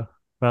video.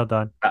 Well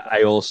done.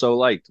 I also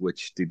liked,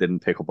 which they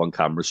didn't pick up on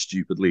camera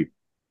stupidly,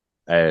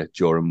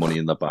 during Money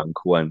in the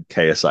Bank when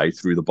KSI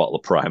threw the bottle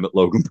of Prime at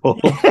Logan Paul.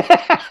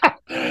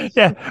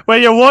 Yeah,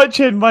 when you're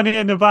watching Money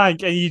in the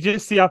Bank and you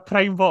just see a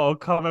prime bottle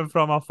coming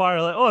from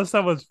afar, like, oh,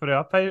 someone's threw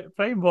a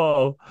prime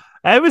bottle.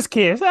 It was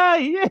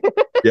KSI.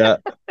 Yeah,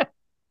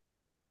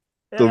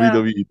 Yeah.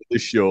 WWE did the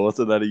short,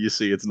 and then you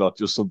see it's not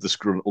just some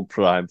disgruntled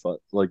Prime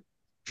like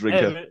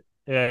drinker.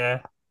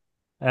 Yeah.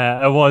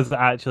 It was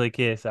actually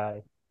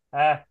KSI.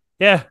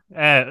 Yeah,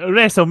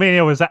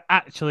 WrestleMania was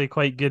actually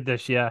quite good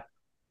this year.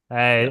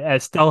 Yeah,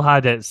 It still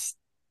had its.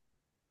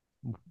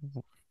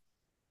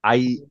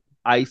 I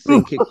I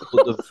think it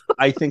could have.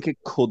 I think it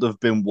could have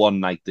been one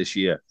night this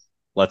year.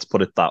 Let's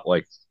put it that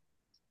way.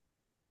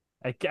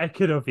 I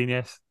could have been,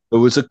 yes. There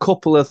was a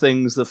couple of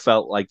things that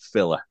felt like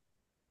filler.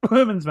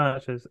 Women's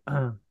matches.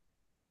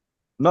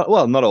 Not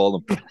all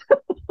of them.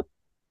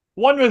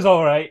 One was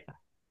all right.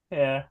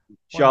 Yeah, one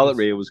Charlotte was.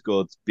 Rhea was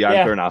good. Bianca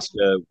Yeah. and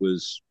Asuka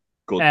was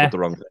good, but Uh, the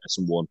wrong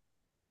person won.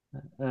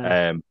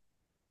 uh. Um,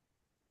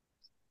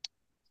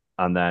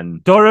 and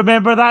then, Don't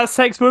remember that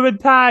six-woman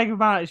tag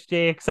match,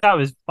 Jay, because that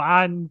was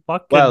fan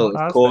fucking well,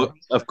 tastic.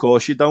 of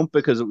course you don't,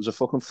 because it was a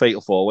fucking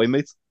fatal four-way,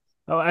 mate.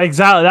 Oh,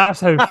 exactly.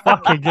 That's how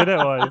fucking good it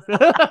was.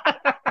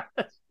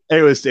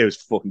 It was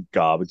fucking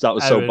garbage. That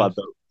was I so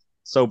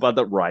was. bad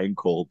that Ryan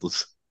called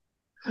us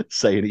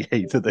saying he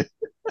hated it.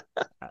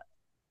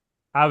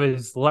 I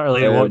was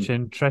literally Um,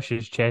 watching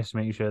Trish's chest,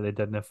 making sure they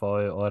didn't fall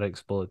out or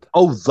explode.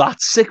 oh, that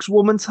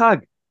six-woman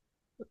tag.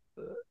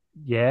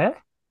 Yeah.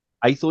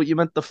 I thought you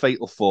meant the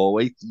fatal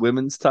four-way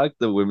women's tag,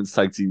 the women's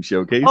tag team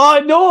showcase.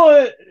 Oh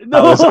no,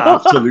 That was no!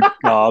 absolute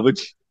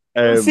garbage.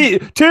 See,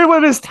 two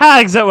women's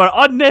tags that were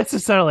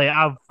unnecessarily.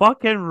 I'm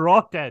fucking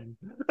rotten.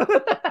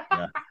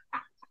 Yeah,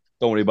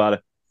 don't worry about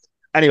it.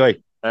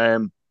 Anyway,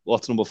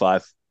 what's number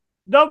 5?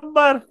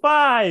 Number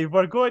 5,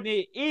 we're going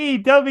to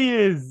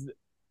AEW's.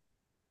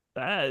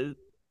 That's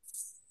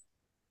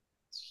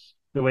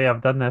the way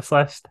I've done this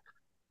list.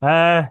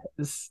 Yeah,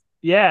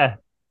 yeah.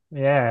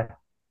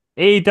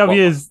 What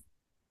AEW's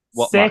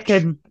what match?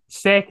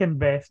 second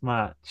best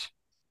match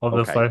of the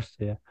Okay, first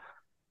year.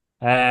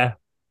 Uh,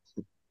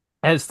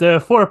 it's the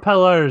Four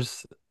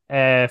Pillars,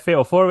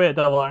 Fatal Four Way at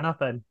Double or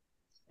Nothing.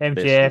 this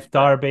was MJF,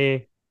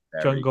 Darby,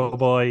 very Jungle good.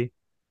 Boy,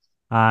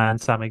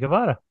 and Sammy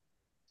Guevara.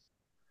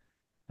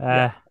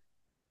 Yeah, Uh,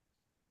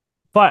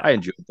 but I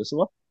enjoyed this a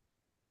lot.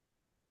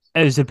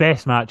 it was the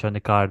best match on the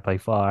card by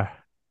far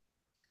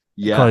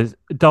Yeah, because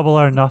Double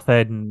or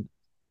Nothing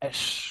it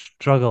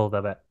struggled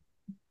a bit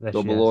this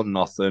Double year. or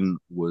Nothing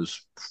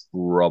was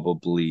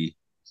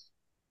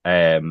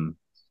um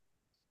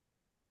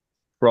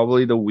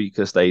probably the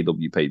weakest AW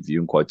pay per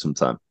view in quite some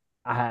time.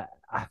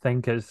 I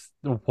think it's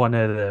one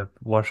of the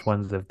worst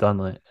ones they've done.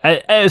 Like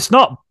it's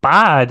not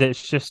bad.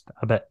 It's just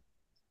a bit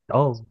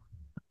dull.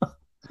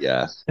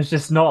 Yeah, There's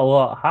just not a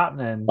lot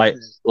happening.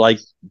 like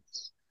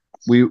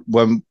we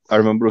when I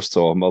remember us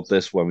talking about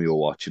this when we were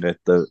watching it.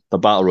 The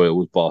battle royal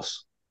was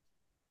boss.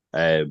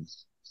 Um,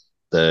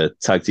 the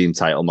tag team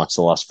title match,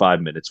 the last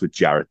 5 minutes with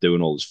Jarrett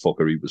doing all his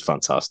fuckery was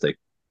fantastic.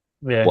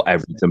 Yeah. But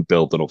everything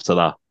building up to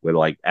that, with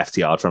like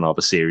FTR trying to have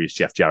a serious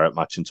Jeff Jarrett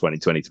match in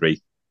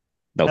 2023.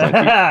 No, thank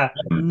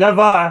you.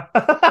 Never.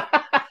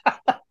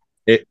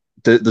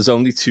 There's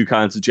only two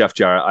kinds of Jeff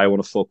Jarrett I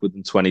want to fuck with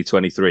in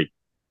 2023.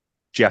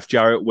 Jeff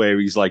Jarrett, where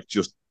he's like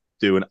just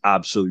doing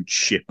absolute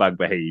shitbag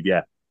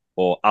behavior,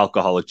 or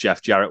alcoholic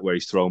Jeff Jarrett, where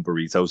he's throwing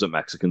burritos at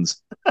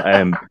Mexicans.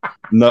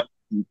 No,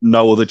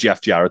 no other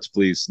Jeff Jarretts,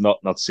 please.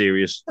 Not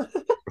serious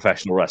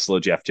professional wrestler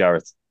Jeff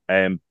Jarrett.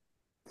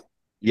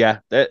 Yeah,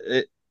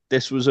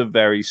 this was a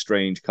very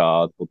strange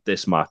card, but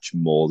this match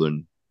more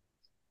than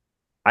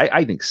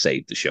I think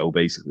saved the show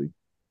basically.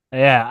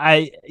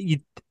 Yeah,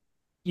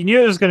 you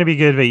knew it was going to be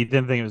good, but you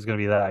didn't think it was going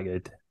to be that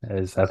good.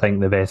 Is I think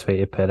the best way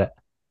to put it.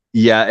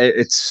 Yeah,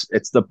 it's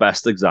the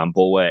best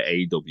example where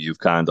AEW have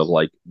kind of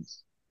like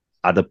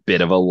had a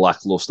bit of a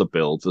lackluster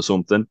build for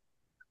something,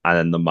 and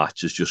then the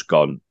match has just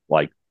gone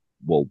like,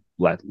 well,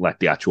 let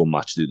the actual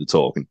match do the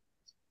talking,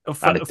 and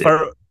For it did.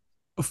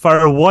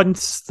 for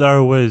once,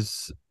 there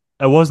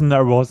wasn't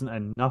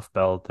enough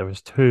build. There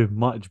was too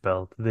much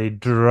build. They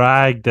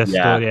dragged the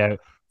Yeah, story out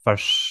for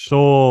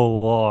so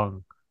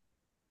long.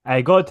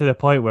 I got to the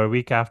point where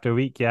week after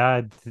week, you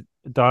had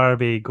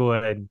Darby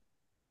going,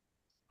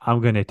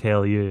 "I'm going to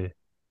tell you,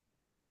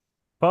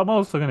 but I'm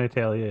also going to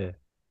tell you."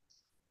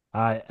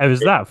 It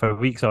was it, that for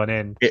weeks on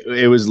end.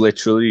 it was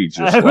literally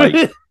just like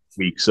It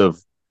weeks of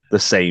the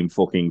same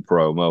fucking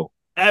promo.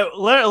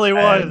 literally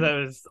was. It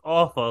Um, was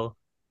awful.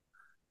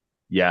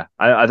 yeah,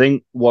 I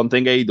think one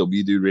thing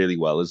AEW do really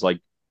well is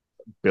like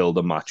build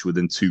a match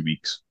within 2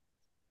 weeks,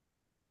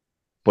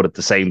 but at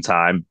the same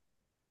time,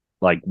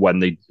 like when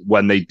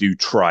they do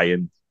try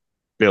and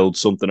build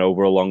something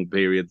over a long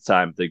period of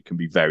time, they can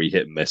be very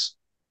hit and miss.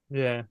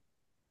 Yeah,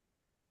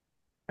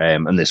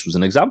 And this was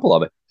an example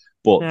of it.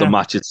 But the yeah,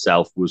 match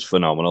itself was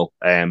phenomenal.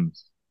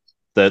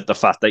 The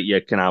fact that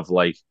you can have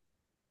like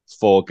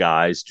four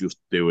guys just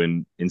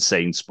doing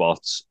insane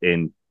spots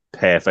in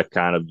perfect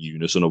kind of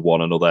unison of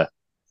one another.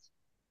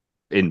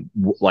 in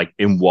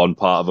one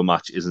part of a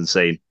match is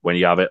insane. When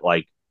you have it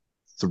like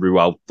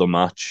throughout the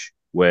match,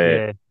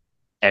 where Yeah,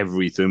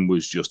 everything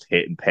was just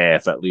hitting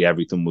perfectly,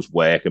 everything was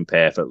working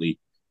perfectly,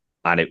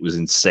 and it was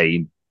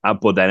insane.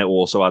 But then it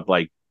also had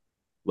like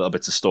little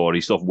bits of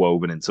story stuff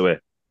woven into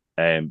it.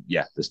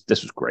 Yeah, this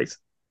was great.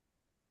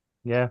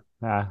 yeah.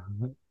 What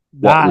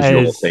That was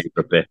your is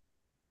favorite bit?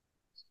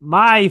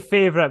 my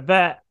favorite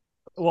bit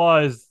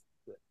was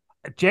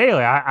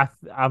Jaylee.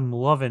 I'm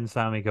loving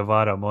Sammy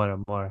Guevara more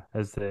and more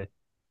as the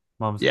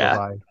months go Yeah,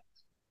 by.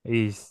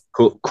 He's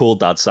cool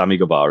dad Sammy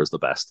Guevara is the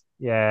best.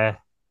 yeah,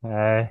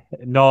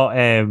 not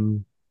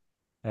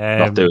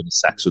Not doing um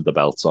sex with the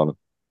belts on him.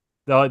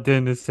 not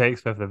doing the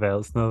sex with the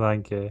belts. No,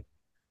 thank you.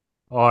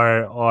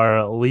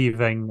 Or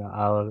leaving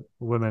a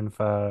woman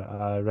for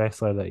a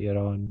wrestler that you're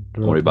on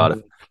Don't worry road about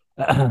it.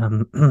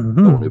 with. Don't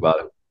worry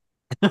about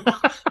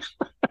it.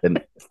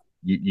 And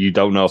you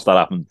don't know if that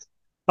happened.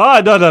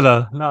 Oh no,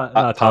 not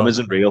at Pam all.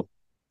 isn't real.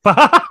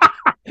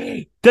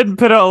 Didn't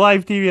put it on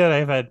live TV or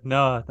anything.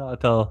 No, not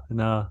at all.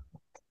 No.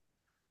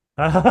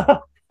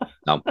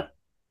 No.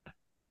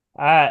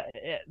 Uh,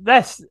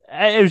 this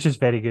it was just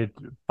very good,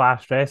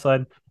 fast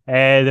wrestling.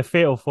 The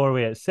Fatal Four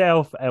Way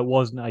itself, it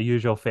wasn't a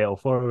usual Fatal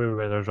Four Way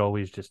where there's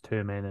always just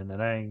two men in the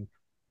ring,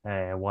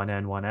 one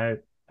in, one out.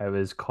 It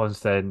was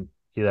constant,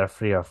 either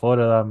three or four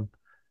of them.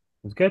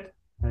 It was good.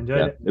 I enjoyed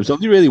Yeah. it. It was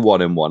only really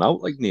one in, one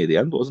out, like near the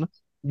end, wasn't it?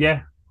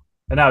 Yeah,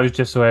 and that was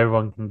just so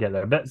everyone can get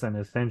their bits in,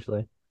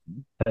 essentially,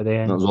 at the That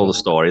end. was all the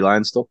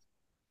storyline stuff,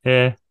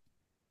 Yeah.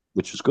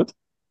 which was good.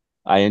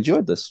 I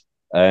enjoyed this.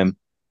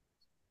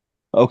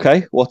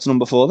 Okay, what's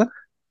number four then?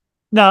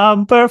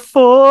 Number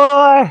four.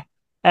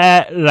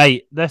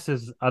 Right, this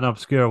is an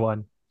obscure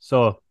one.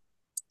 So,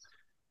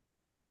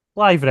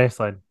 live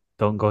wrestling.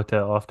 Don't go to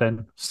it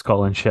often.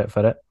 Scotland shit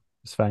for it.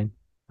 It's fine.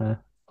 Uh,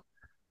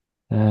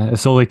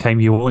 it's the only time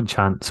you won't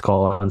chant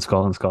Scotland,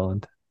 Scotland,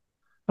 Scotland.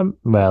 Not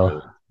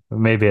really.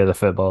 Maybe at the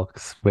football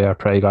because we are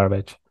pretty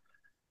garbage.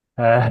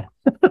 Uh,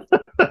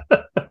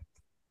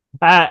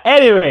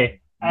 anyway,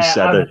 You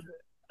said it.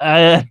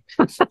 uh,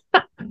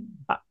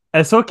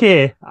 it's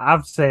okay.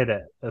 I've said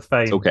it. It's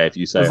It's fine. okay if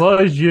you say As it. long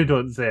as you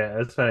don't say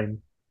it, it's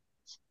fine.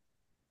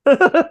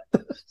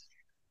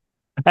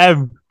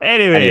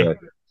 Anyway,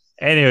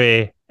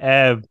 Anyway,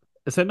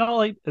 is it not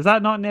like is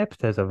that not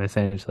nepotism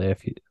essentially?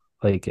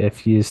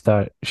 If you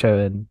start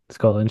shouting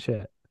Scotland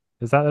shit,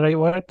 is that the right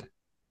word?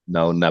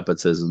 no,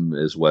 nepotism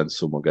is when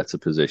someone gets a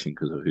position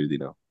because of who they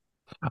know.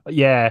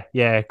 Yeah,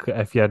 yeah.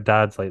 If your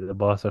dad's like the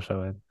boss or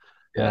something.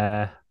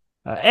 Yeah.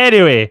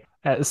 Anyway,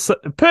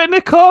 put in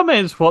the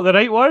comments what the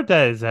right word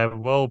is.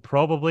 We'll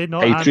probably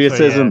not answer yet.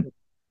 Patriotism,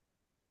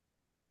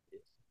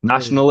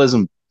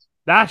 nationalism.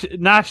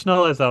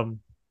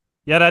 Nationalism.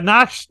 You're a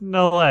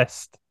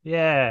nationalist.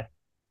 Yeah,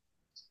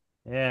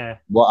 yeah.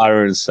 What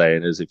Aaron's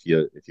saying is if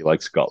you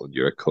like Scotland,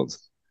 you're a cunt.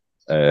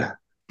 Uh,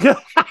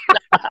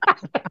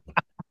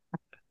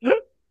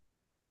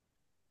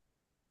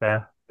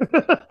 Fair.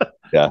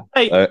 yeah.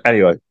 Right.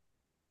 Anyway,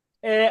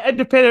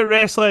 Independent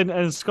wrestling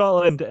in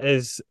Scotland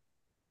is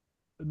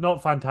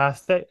not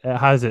fantastic. It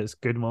has its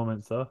good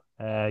moments though.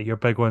 Your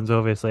big ones,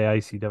 obviously,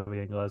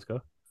 ICW in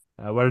Glasgow.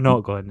 We're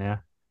not going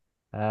there.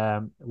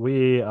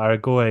 We are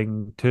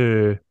going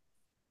to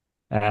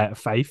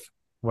Fife.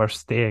 We're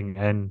staying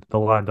in the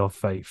land of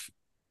Fife.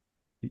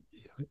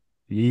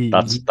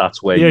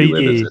 that's where Hear you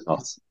live, is ye, it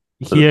not?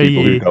 For the hear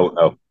people who ye. don't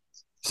know.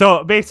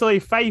 So basically,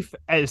 Fife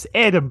is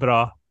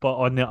Edinburgh, but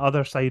on the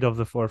other side of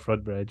the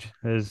Forefront Bridge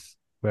is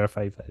where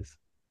Fife is.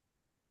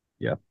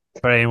 Yeah.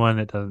 For anyone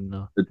that doesn't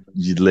know.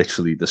 You're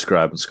literally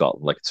describing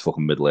Scotland like it's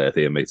fucking Middle Earth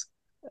here, mate.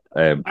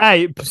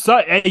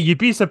 You'd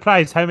be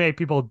surprised how many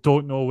people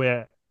don't know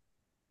where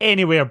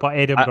anywhere but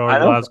Edinburgh or I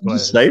know. I'm Glasgow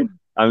just is. saying.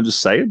 I'm just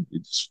saying.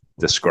 You're just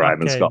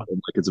describing Fucking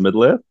Scotland like it's a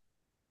Middle Earth.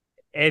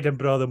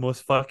 Edinburgh, the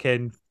most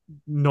fucking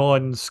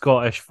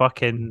non-Scottish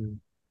fucking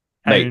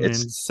Mate, town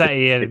and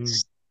city, and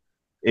it's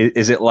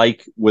is it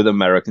like with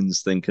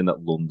Americans thinking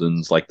that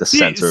London's like the see,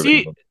 center of see,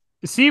 England?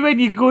 see when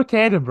you go to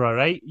Edinburgh,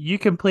 right? You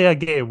can play a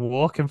game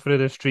walking through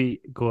the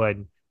street,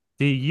 going,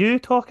 "Do you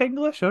talk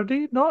English or do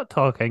you not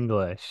talk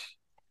English?"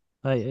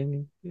 Like,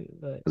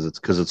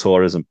 Because it's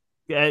tourism.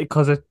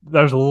 because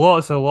there's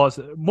lots and lots.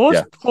 Yeah,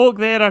 Most folk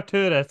there are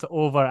tourists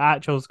over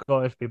actual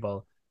Scottish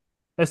people.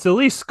 It's the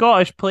least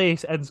Scottish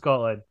place in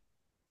Scotland.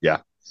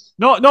 yeah.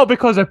 Not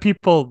because of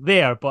people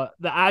there, but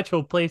the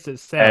actual place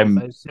itself Um,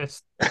 is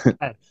just.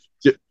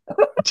 do,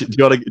 do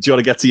you want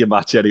to get to your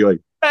match anyway?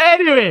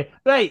 Anyway,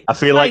 right, I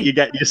feel like right. you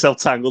get yourself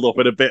tangled up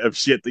in a bit of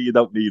shit that you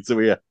don't need to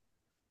hear.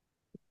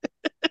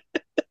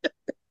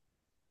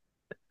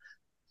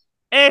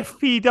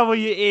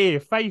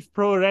 FPWA, Fife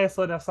Pro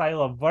Wrestling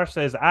Asylum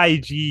versus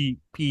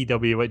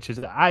IGPW, which is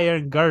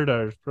Iron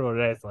Girders Pro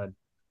Wrestling.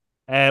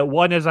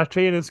 One is a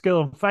training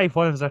school in Fife,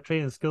 one is a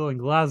training school in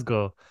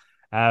Glasgow.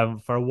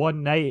 For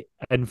one night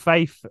in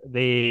Fife,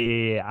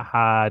 they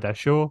had a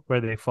show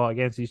where they fought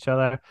against each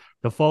other.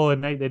 The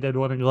following night, they did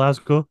one in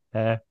Glasgow.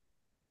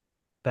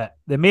 But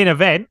the main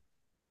event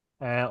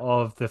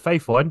of the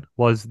Fife one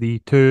was the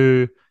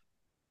two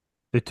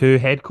the two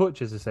head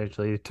coaches,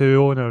 essentially, the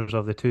two owners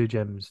of the two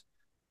gyms,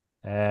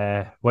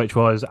 which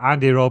was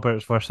Andy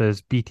Roberts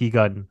versus BT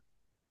Gunn.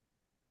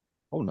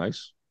 Oh,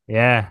 nice.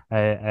 Yeah,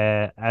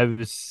 I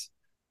was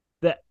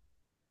the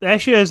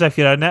issue is if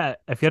you're at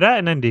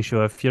an indie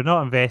show, if you're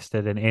not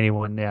invested in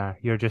anyone there,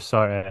 you're just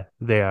sort of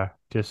there,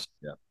 just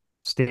Yeah.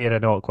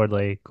 staring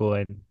awkwardly,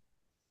 going,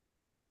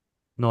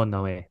 "No,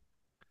 no way."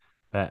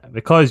 But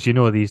because you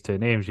know these two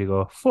names, you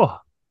go, "Oh,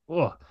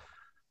 oh,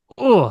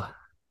 oh."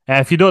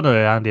 If you don't know who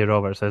Andy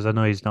Roberts is, I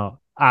know he's not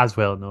as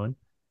well known.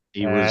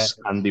 He Uh, was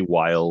Andy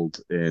Wild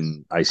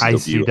in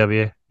ICW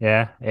ICW,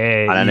 yeah,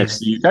 and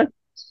NXT he's UK.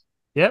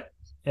 yep,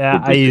 yeah,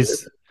 Good to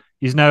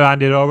he's now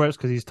Andy Roberts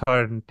because he's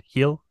turned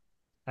heel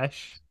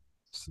ish.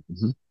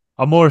 Mhm.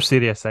 A more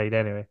serious side,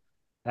 anyway.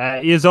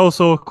 He is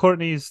also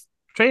Courtney's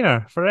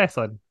trainer for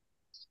wrestling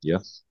Yeah.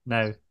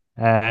 now.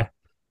 Uh,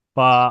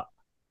 but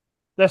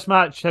this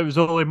match, it was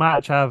the only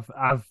match I've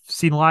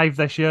seen live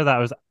this year that I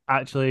was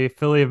actually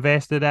fully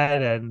invested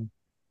in, and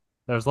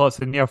there's lots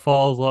of near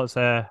falls, lots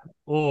of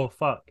oh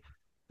fuck.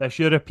 This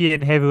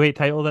European heavyweight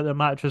title that the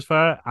match was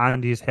for,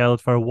 and he's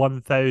held for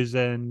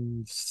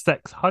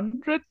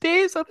 1,600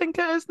 days, I think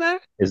it is now.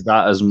 Is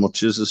that as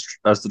much as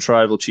the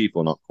tribal chief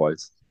or not quite?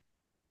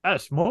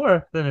 That's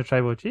more than a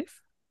tribal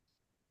chief.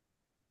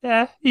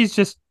 Yeah, he's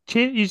just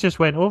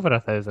went over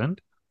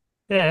 1,000.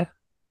 Yeah,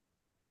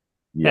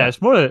 yeah, Yeah,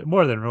 it's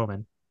more than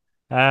Roman.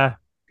 Uh,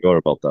 sure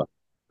about that.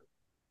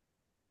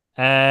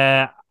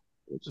 uh,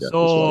 Just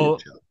while you so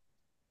chat.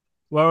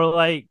 we're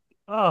like,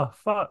 oh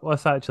fuck,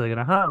 what's actually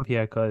gonna happen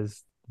here?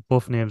 Because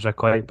both names are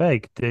quite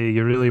big. Do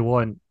you really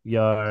want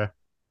your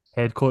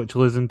head coach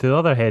losing to the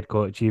other head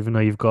coach, even though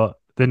you've got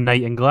the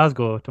night in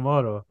Glasgow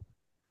tomorrow?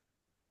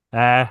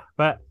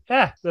 But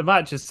yeah, the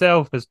match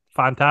itself is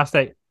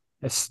fantastic.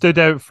 It stood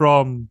out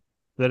from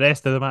the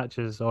rest of the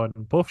matches on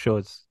both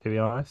shows, to be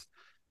honest.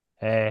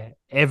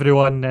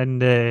 Everyone in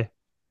the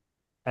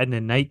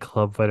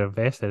nightclub were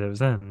invested. It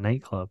was in a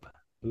nightclub.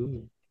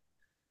 Ooh.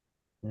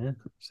 Yeah.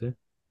 So,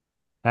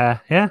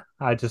 yeah,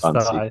 I just Fancy.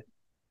 thought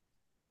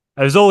it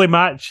was the only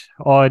match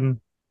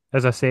on,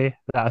 as I say,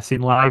 that I've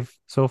seen live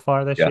so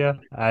far this Yeah, year,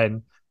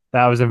 and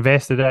that I was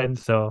invested in.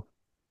 So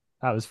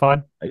that was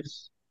fun.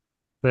 nice.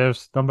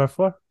 There's number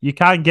 4. You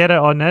can get it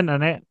on the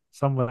internet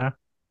somewhere.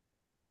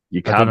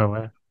 You I don't can. know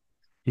where.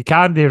 You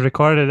can. They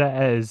recorded it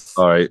as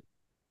All right. it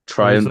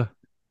Try was. and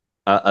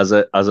as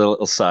a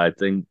little side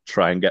thing,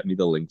 try and get me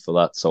the link for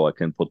that so I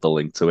can put the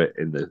link to it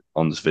in the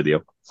on this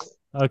video.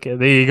 Okay,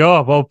 there you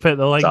go. We'll put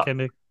the link So in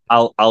the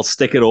I'll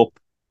stick it up.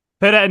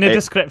 put it in the It,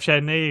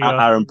 description. There you go.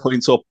 Aaron,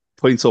 points up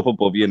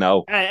above you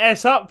now.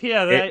 It's up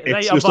here, right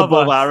It's just above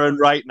above us. Aaron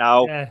right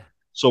now, Yeah,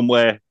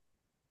 somewhere.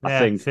 I yeah.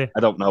 think. See, I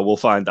don't know. We'll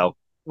find out.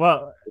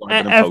 well, Log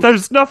it in if post.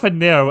 there's nothing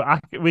there,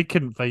 we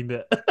couldn't find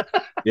it.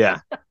 Yeah,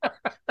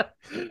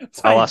 It's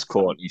I'll fine. ask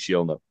Courtney.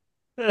 She'll know.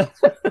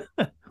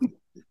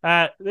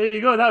 There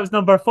you go. That was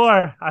number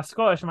 4, a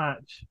Scottish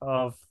match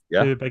of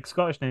Yeah. two big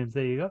Scottish names.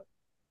 There you go.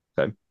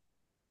 Okay.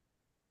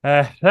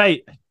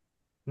 Right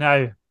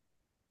now,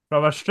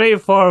 from a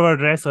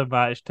straightforward wrestling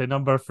match to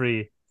number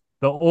 3,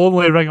 the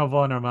only Ring of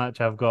Honor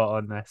match I've got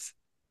on this: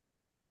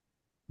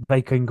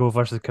 Vikingo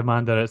versus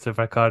Commander at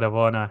Super Card of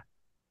Honor.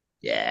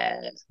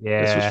 Yeah. This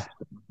was Yeah.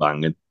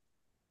 banging.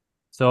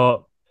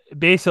 So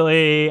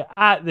basically,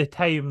 at the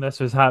time this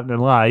was happening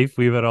live,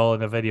 we were all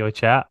in a video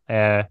chat,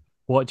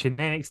 watching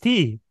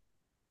NXT.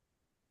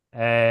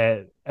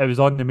 It was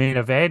on the main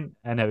event,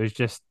 and it was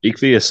just Speak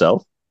for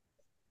yourself.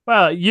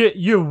 well,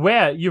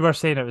 you were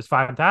saying it was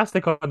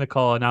fantastic on the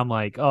call, and I'm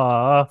like,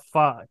 oh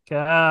fuck,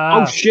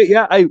 Oh shit!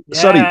 Yeah,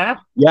 sorry. yeah,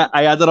 Yeah,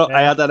 I had it. I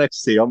yeah, had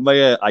NXT on my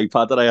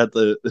iPad, and I had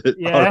the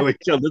yeah.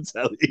 ROH on the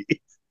telly.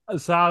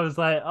 So I was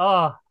like,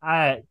 oh,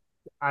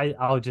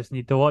 I'll just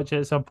need to watch it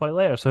at some point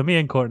later. So me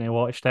and Courtney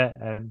watched it,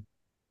 and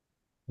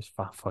it was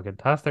fucking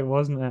fantastic,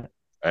 wasn't it?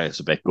 It's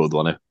a bit good,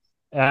 wasn't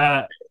it?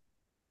 Uh,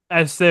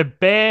 it's the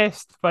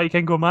best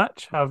Vikingo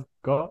match I've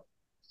got.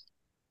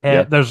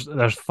 Yeah. There's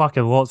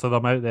fucking lots of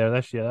them out there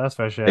this year, that's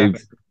for sure.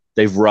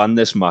 They've run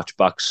this match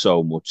back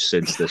so much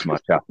since this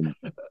match happened.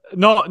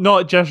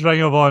 Not just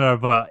Ring of Honor,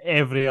 but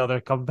every other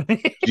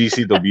company.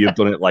 GCW have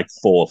done it like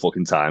 4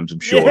 fucking times. I'm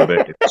sure Yeah. of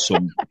it. In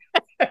some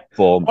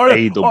form. or, or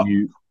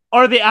AEW.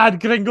 or they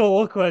add Gringo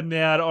Loco in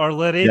there or Yeah.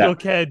 Laredo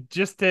Kid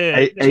just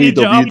to change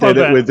it AEW up a did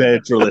it bit. with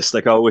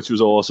Dralistico, which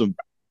was awesome.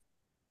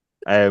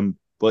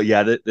 But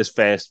yeah, this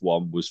first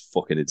one was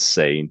fucking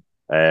insane.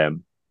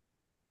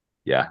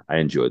 Yeah, I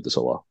enjoyed this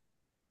a lot.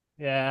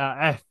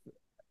 Yeah,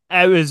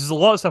 it was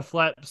lots of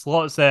flips,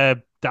 lots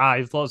of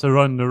dives, lots of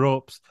running the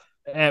ropes.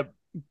 Uh,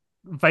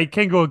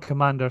 Vikingo and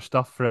Commander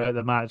stuff throughout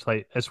the match,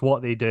 like it's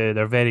what they do.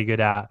 They're very good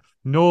at.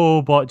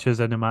 No botches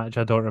in the match.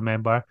 I don't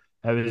remember.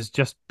 It was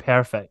just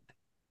perfect.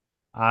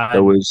 There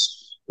And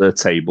was the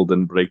table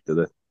didn't break, did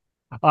it?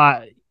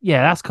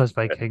 yeah, that's because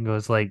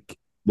Vikingo's like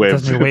Where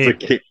doesn't weigh.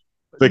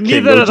 the Neither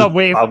Kingo of them just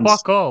weigh bounced.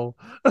 fuck all.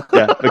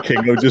 Yeah, the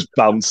Kingo just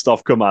bounced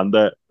off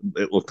Commander.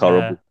 It looked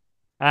Yeah.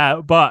 horrible.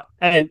 But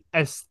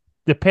it's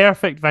the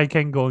perfect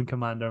Vikingo and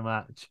Commander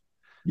match.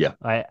 Yeah.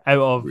 Like out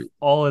of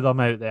all of them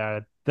out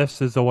there,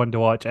 this is the one to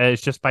watch. And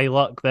it's just by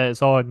luck that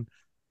it's on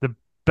the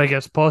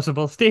biggest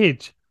possible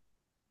stage.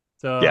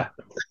 So Yeah.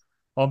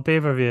 on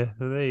pay-per-view.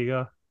 So there you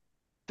go.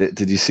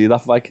 Did you see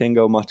that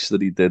Vikingo match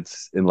that he did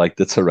in like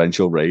the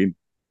torrential rain?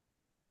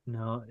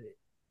 No,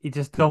 he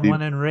just done He,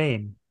 one in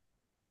rain.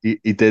 he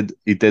did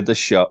the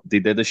show. They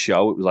did a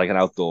show. It was like an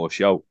outdoor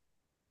show,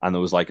 and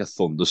there was like a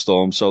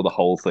thunderstorm, so the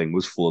whole thing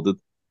was flooded.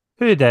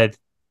 Who did?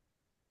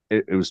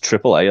 It was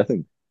Triple A, I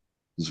think.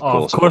 Of Oh, of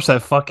course it course it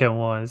was. fucking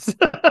was.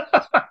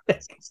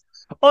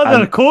 Oh,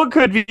 their And coat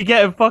could be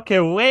getting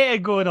fucking wet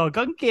and going all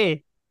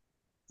gunky.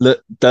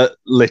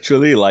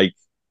 literally, like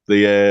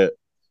the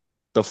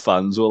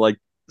fans were like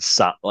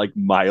sat like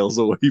miles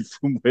away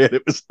from where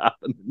it was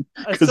happening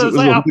because So it it's was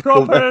like a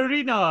proper undercover.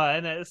 arena,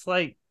 and it's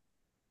like,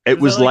 It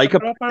is it was like a like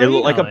proper it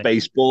looked like arena? a Like,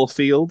 baseball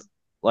field.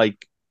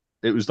 Like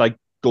it was like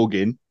dug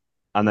in,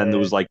 and then there yeah.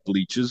 was like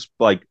bleachers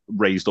like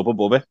raised up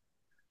above it.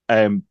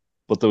 Um,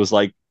 but there was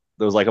like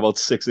about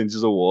 6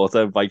 inches of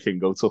water. And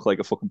Vikingo took like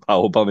a fucking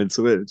power bomb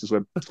into it. It just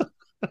went.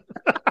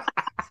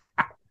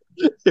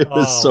 It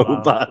was Oh so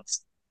wow. bad.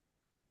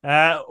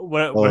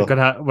 We're Oh,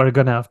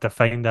 gonna have to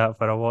find that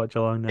for a watch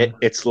along now.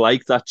 it's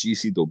like that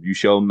GCW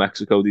show in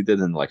Mexico they did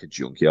in like a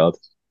junkyard.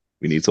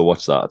 We need to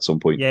watch that at some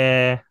point.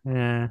 Yeah,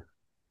 yeah,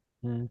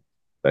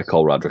 yeah.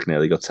 Cole Radrick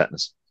nearly got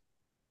tetanus.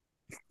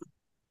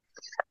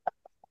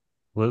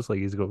 Looks like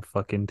he's got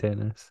fucking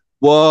tennis.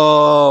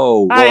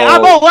 Whoa, Hey,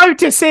 I'm whoa. not allowed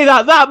to say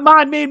that. That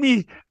man made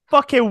me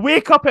fucking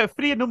wake up at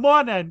 3 in the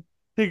morning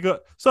to go.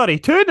 Sorry,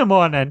 2 in the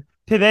morning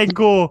to then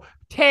go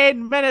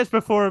 10 minutes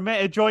before I'm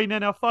meant to join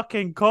in a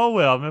fucking call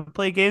with him and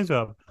play games with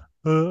him.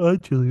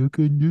 Actually, I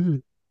can do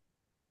it.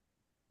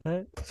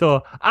 Right?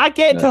 So I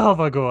get Yeah, to have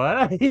a go.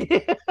 Right?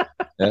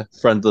 yeah.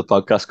 Friend of the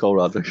podcast, Cole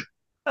Radrick.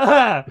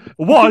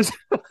 Was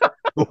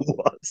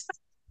What?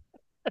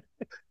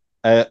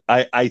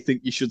 I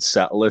think you should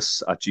settle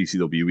this at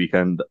GCW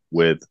weekend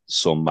with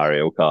some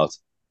Mario Kart.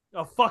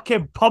 a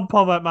fucking pump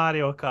him at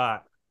Mario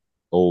Kart.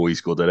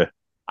 Always good at it.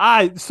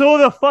 Aye, so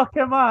the fuck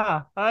am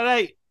I? All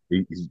right.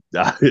 He's,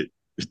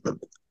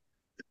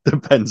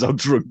 depends how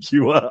drunk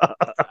you are.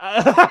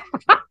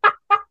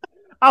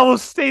 I will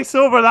stay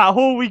sober that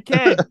whole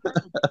weekend.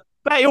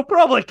 Bet you'll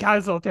probably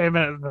cancel 10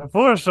 minutes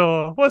before,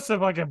 so what's the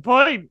fucking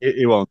point?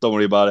 He won't. Don't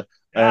worry about it.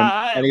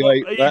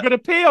 Anyway, Are you going to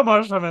pay him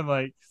or something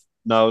like?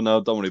 no,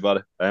 don't worry about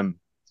it.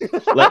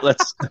 Let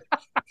let's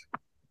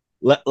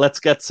let's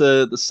get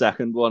to the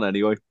second one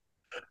anyway,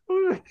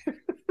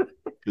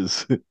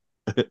 because you're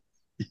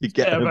Yeah,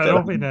 getting a but bit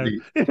Robbie now. angry.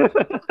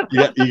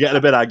 You're getting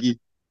a bit aggy.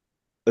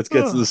 Let's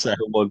get to the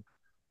second one.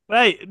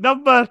 Right,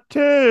 number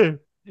 2.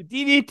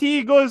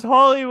 DDT goes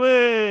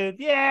Hollywood.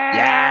 Yeah!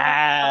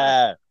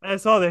 Yeah,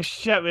 That's all the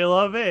shit we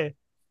love, eh?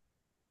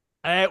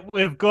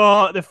 We've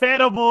got the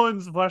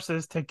Pheromones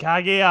versus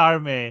Takagi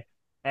Army.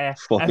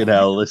 fucking If you...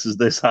 hell,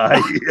 this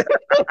high.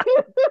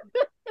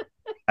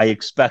 I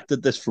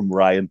expected this from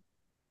Ryan.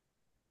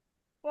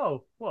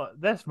 Whoa, what?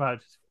 This match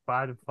is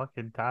fan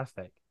fucking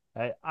tastic.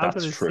 Right,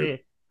 That's true.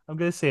 I'm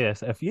gonna say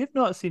this. If you've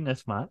not seen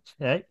this match,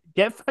 right,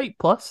 get Fight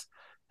Plus.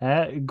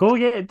 Go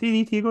get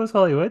DDT Goes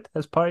Hollywood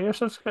as part of your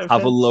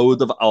Have a subscription.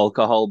 load of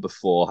alcohol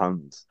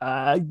beforehand.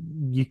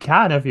 You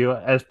can if you.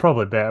 It's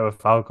probably better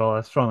with alcohol.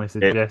 I strongly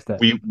suggest it.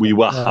 We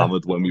were Uh,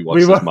 hammered when we we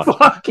watched were this match.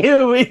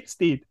 fucking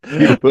wasted.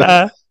 We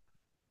were,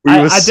 we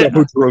were I so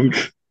did.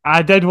 drunk.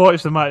 I did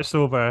watch the match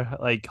sober,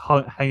 like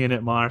hanging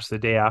at Mars the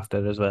day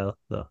after as well.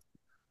 Though,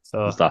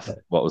 so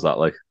What was that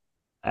like?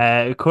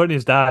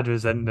 Courtney's dad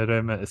was in the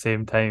room at the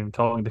same time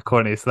talking to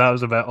Courtney, so that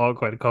was a bit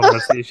awkward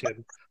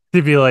conversation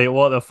to be like,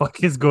 "What the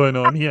fuck is going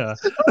on here?"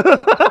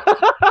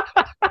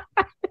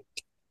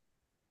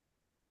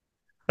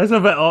 It's a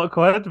bit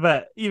awkward,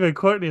 but even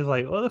Courtney's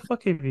like, "What the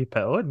fuck have you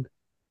put on?"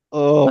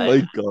 Oh Like,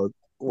 my god.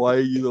 Why are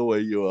you the way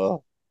you are?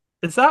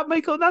 is that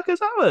Michael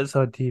Nakazawa that's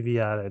on TV,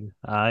 Aaron?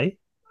 Aye.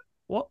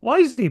 What? Why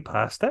is he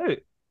passed out?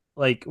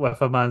 Like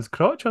with a man's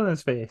crotch on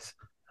his face?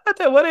 I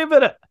don't worry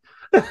about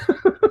it.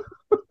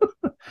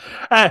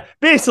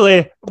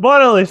 Basically,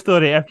 moral of the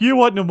story: if you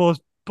want the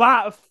most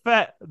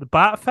the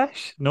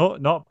batfish, no,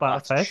 not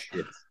That's batfish,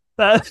 shit.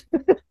 that's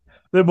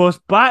the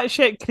most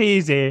batshit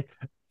crazy,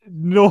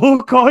 no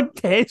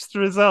contest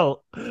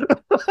result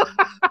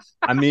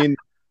I mean,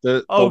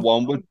 the of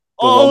one with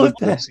the one all with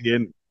the. Brooksy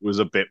in was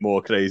a bit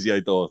more crazy,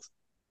 I thought.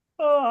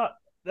 Oh,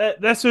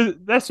 this was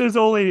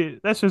the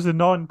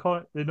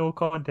the no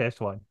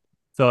contest one,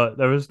 so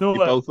there was They no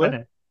both were?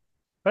 finish.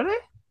 Really?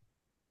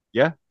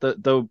 Yeah.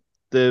 The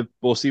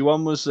Bussy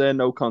one was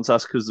no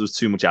contest because there was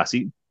too much ass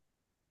eating.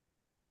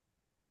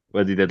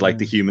 Where they did like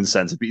the Mm. human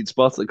centipede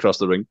spot across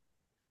the ring.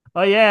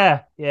 Oh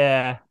yeah,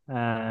 yeah,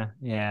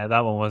 yeah.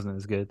 That one wasn't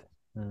as good.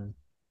 Uh,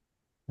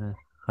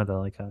 I don't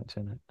like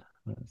catching it.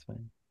 That's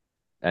fine.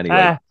 Anyway,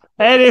 Uh,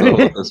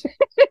 anyway, let's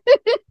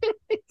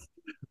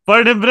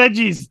burning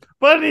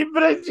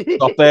bridges.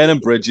 stop burning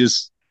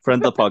bridges.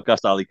 Friend of the podcast,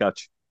 Ali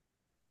Catch.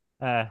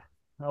 I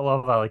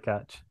love Alley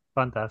Catch.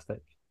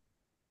 Fantastic.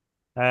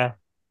 Uh,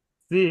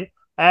 see,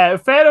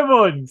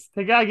 Pheromones.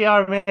 Tagagi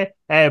Army.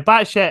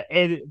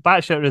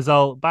 Batshit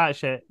result.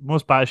 Batshit.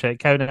 Most batshit.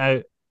 Count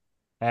out.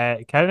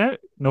 Count out.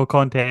 No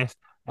contest.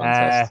 Uh,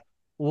 Contest.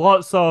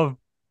 Lots of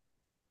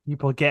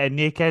people getting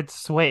naked,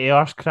 sweaty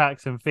arse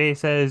cracks and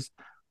faces.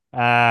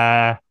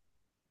 Uh,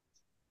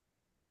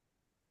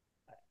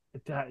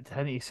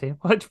 didn't he say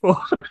much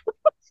more?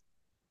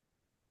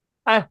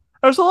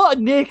 There's a lot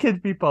of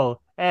naked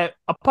people.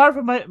 Apart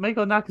from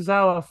Michael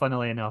Nakazawa,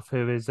 funnily enough,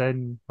 who is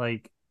in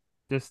like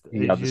just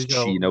He as had his usual,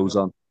 chinos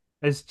on.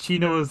 his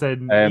chinos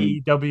and Um,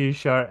 AEW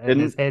shirt and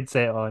his didn't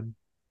headset on.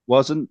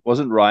 wasn't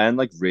Ryan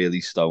like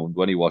really stoned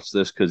when he watched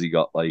this because he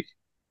got like,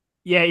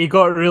 Yeah, he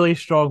got really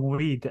strong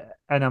weed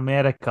in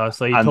America,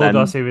 so he and told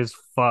us then he was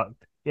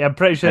fucked. Yeah, I'm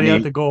pretty sure then he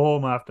had to go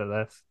home after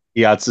this.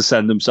 he had to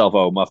send himself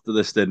home after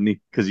this, didn't he?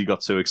 Because he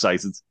got too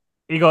excited.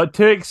 He got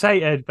too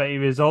excited, but he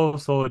was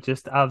also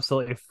just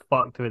absolutely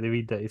fucked with the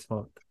weed that he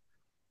smoked.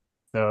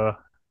 So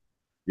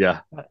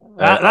Yeah,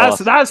 that's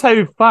that's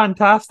how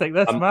fantastic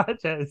this I'm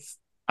match is.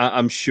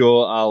 I'm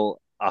sure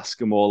I'll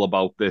ask him all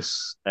about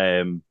this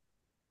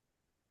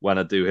when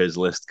I do his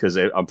list because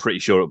I'm pretty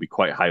sure it'll be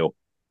quite high up.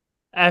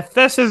 If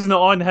this isn't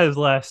on his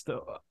list,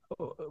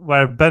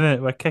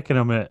 we're kicking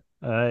him out.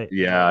 All right.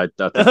 Yeah,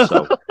 I think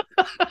so.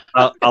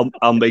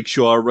 I'll make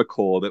sure I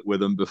record it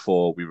with him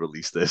before we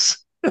release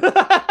this.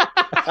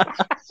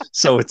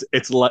 So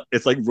it's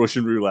like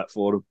Russian roulette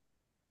for him.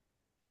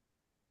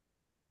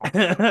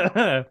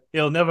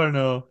 He'll never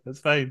know. It's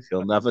fine.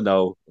 He'll never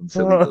know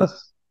until he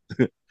does.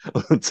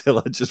 Until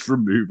I just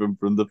remove him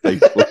from the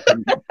Facebook.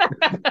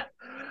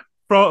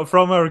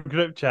 From our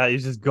group chat,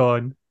 he's just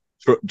gone.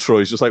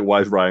 Troy's just like,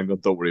 why is Ryan gone?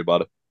 Don't worry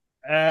about it.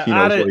 He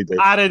knows what he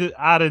did.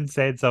 Aaron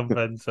said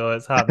something, so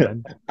it's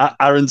happening.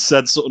 Aaron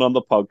said something on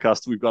the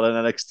podcast. We've got an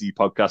NXT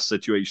podcast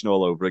situation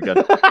all over again.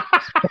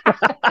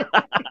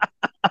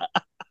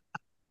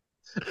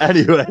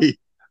 Anyway,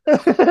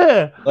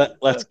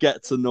 let's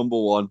get to number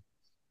one.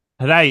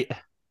 Right.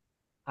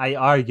 I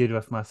argued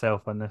with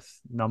myself on this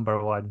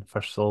number one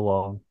for so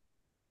long.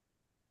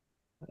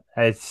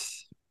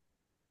 It's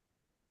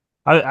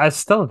I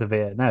still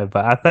debate it now,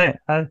 but I think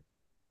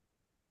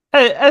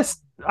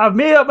I've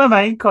made up my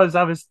mind because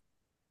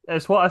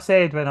it's what I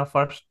said when I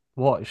first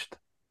watched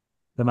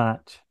the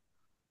match.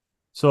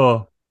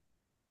 So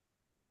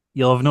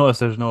you'll have noticed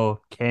there's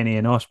no Kenny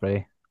and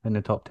Osprey in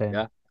the top 10.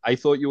 Yeah, I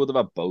thought you would have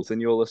had both in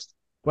your list.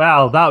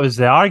 Well, that was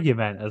the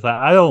argument. Is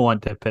that I don't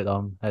want to put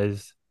them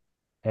as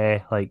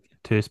like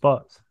two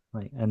spots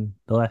like in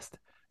the list.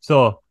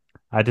 So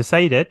I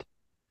decided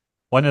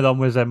one of them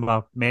was in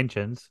my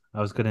mentions.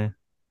 I was gonna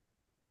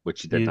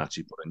Which you didn't use.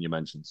 actually put in your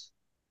mentions.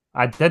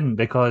 I didn't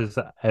because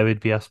it would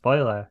be a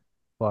spoiler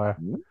for.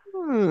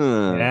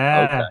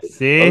 Yeah, Okay,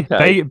 see,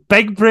 okay,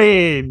 big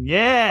brain.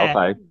 Yeah,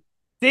 okay.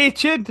 stay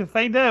tuned to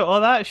find out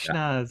all that Yeah,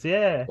 schnaz.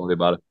 Yeah. don't worry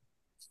about it.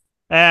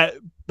 Uh,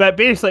 but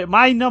basically,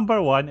 my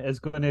number one is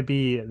going to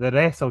be the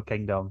Wrestle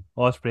Kingdom,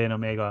 Osprey and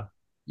Omega,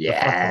 the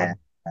first Yeah, one,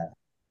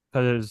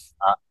 because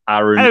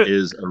Aaron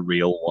is a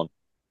real one.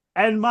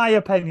 in my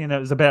opinion, it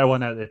was a better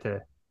one out of the two.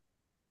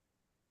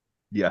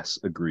 Yes,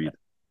 agreed.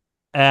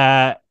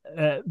 They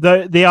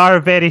are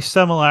very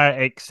similar,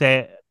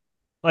 except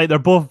like they're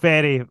both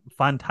very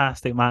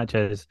fantastic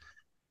matches.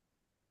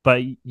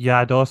 But you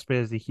had Osprey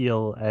as the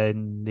heel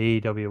in the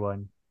AEW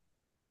one.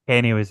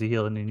 Kenny was the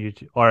heel in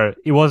the or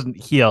he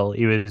wasn't heel.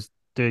 He was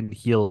doing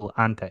heel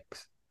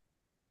antics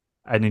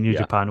in the New Yeah.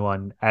 Japan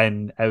one,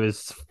 and it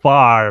was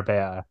far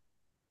better.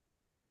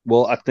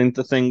 Well, I think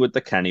the thing with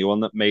the Kenny one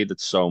that made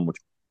it so much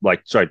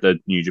like sorry, the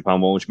New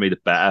Japan one which made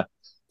it better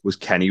was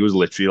Kenny was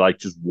literally like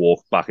just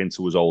walked back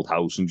into his old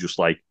house and just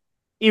like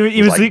He was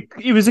was like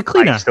he was a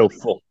cleaner.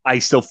 I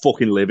still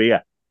fucking live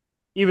here.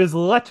 He was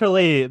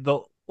literally the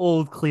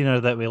old cleaner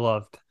that we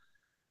loved,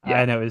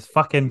 Yeah, and it was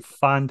fucking it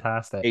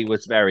fantastic.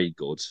 was very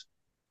good.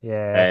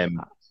 Yeah,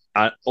 Um,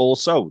 and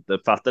also the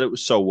fact that it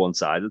was so one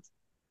sided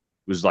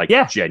was like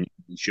yeah,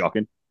 genuinely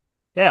shocking.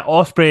 yeah.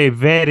 Osprey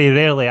very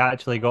rarely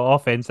actually got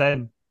offense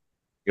in.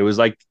 It was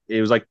like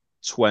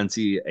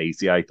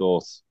 2080, I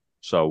thought.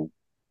 So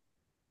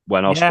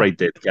when Yeah, Osprey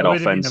did it get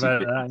would have been offense, he, about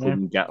he that.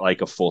 couldn't get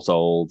like a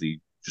foothold. He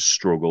just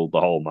struggled the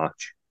whole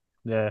match.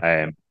 Yeah,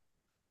 yeah. Um,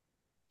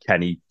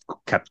 Kenny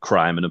kept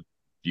criming him.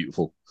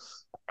 Beautiful.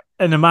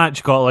 And the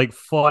match got like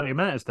 40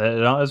 minutes, did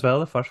it not as well?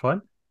 The first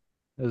one,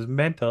 it was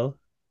mental.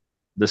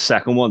 The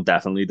second one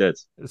definitely did.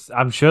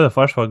 I'm sure the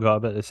first one got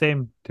about the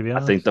same, to be I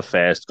think honest. the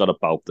first got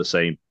about the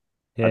same.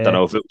 I don't Yeah,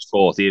 know if it was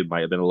 40, it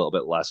might have been a little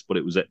bit less, but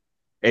it was a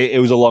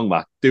long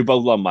match. Do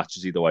both long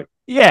matches either way.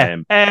 yeah.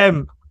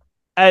 Um,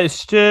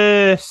 It's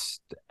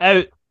just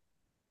out.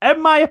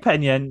 In my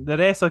opinion, the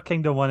Wrestle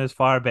Kingdom one is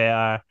far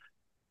better.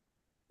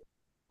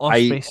 I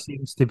Osprey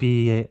seems to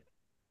be.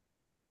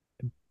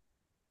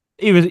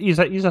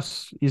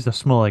 He's a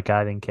smaller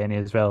guy than Kenny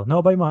as well.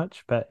 Not by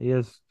much, but he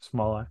is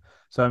smaller,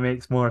 so it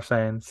makes more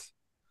sense.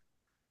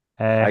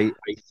 Uh, I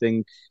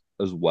think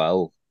as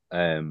well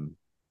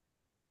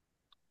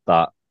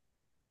that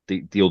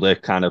the other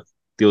kind of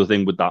the other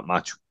thing with that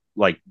match,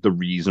 like the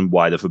reason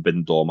why the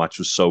Forbidden Door match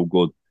was so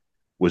good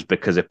was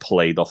because it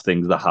played off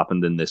things that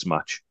happened in this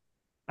match.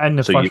 In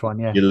the So you first one,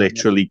 yeah. you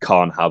literally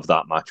can't have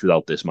that match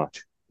without this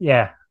match.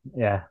 Yeah,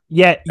 yeah,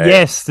 yeah. Uh,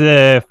 Yes,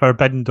 the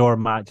Forbidden Door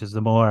match is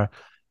the more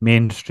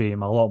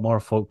mainstream. A lot more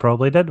folk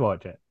probably did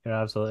watch it. You're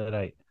absolutely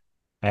right.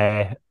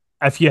 Uh,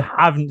 if you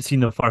haven't seen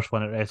the first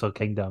one at Wrestle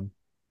Kingdom,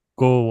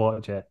 go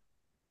watch it.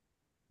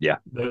 yeah,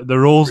 The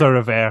roles are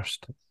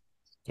reversed.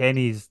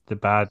 Kenny's the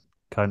bad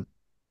cunt.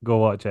 Go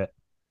watch it.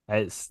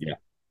 It's yeah,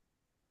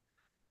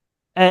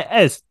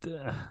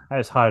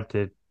 it's hard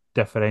to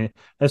differentiate.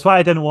 That's why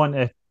I didn't want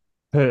to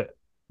put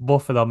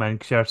both of them in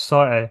because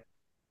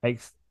like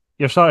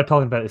you're sort of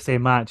talking about the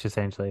same match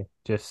essentially.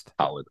 Just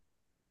Howard.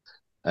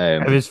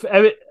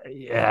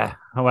 yeah.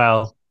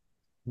 Well,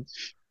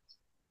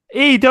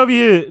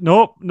 AEW,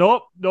 nope,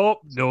 nope, nope,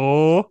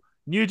 no.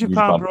 New New Japan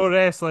Japan. Pro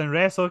Wrestling,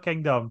 Wrestle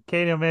Kingdom,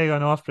 Kenny Omega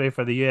and Ospreay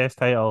for the US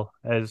title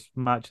is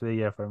match of the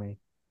year for me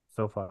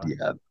so far.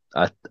 Yeah,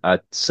 I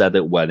said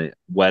it when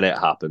it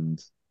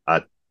happened.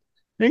 I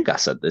think I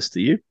said this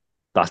to you.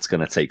 That's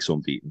gonna take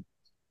some beating.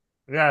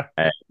 Yeah,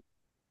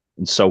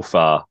 And so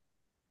far,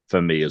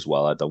 for me as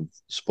well, I don't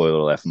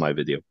spoil it for my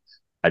video.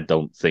 I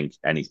don't think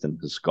anything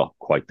has got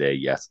quite there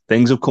yet.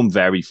 Things have come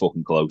very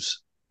fucking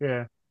close.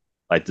 yeah.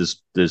 Like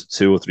there's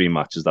two or three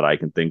matches that I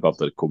can think of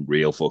that have come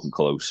real fucking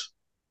close,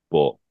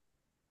 but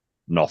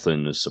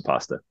nothing has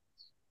surpassed it.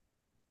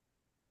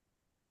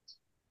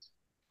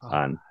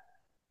 And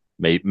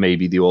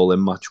maybe the all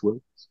in match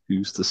will.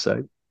 Who's to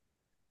say?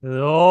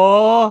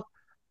 Oh,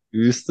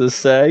 Who's to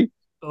say?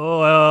 I,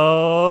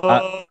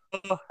 oh,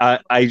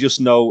 I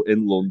just know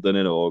in London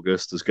in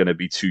August there's going to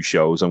be two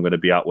shows. I'm going to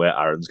be at where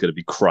Aaron's going to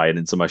be crying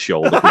into my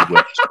shoulder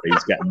because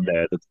he's getting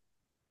murdered.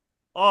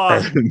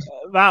 oh,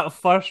 that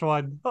first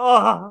one.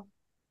 Oh,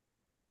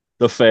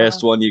 The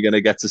first one you're going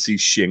to get to see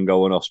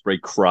Shingo and Osprey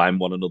crime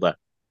one another,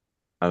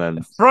 and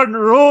then front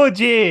row,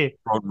 Jay.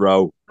 front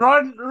row.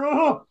 Front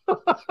row.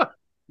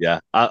 Yeah,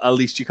 at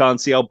least you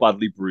can't see how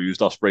badly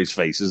bruised Osprey's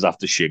face is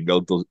after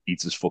Shingo does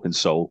eats his fucking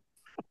soul.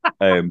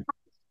 Um,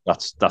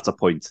 that's a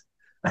point.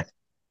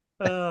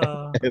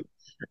 Oh.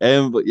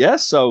 But yeah,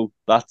 so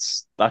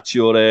that's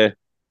your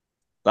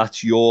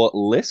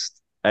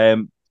list.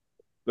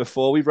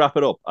 Before we wrap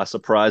it up, I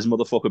surprised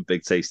motherfucker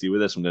Big Tasty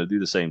with this. I'm going to do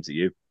the same to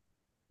you.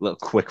 Little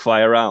quick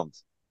fire round.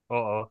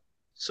 Uh-oh.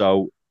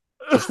 So,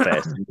 just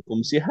first thing that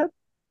comes to your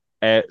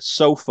head.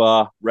 So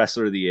far,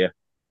 wrestler of the year.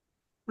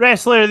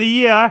 Wrestler of the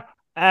year.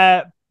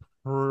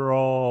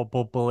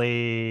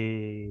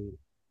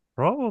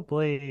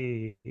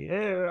 Probably.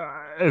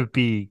 It would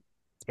be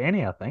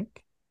Kenny, I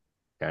think.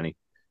 Kenny.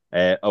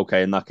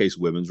 Okay, in that case,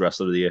 women's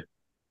wrestler of the year.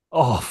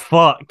 Oh,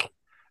 fuck.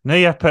 Now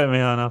you're putting me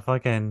on a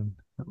fucking.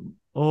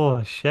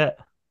 Oh, shit.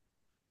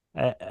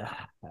 Uh,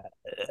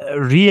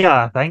 Rhea,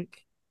 I think.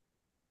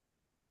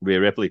 Rhea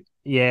Ripley.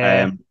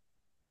 Yeah. Um,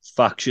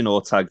 faction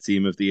or tag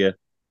team of the year.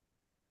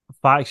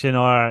 Faction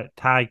or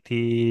tag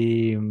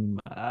team.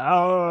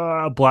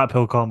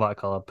 Blackpool Combat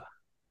Club.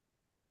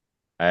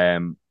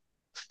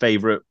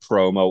 Favorite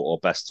promo or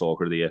best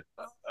talker of the year.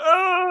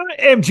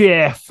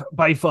 MJF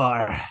by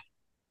far.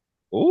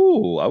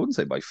 Oh, I wouldn't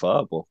say by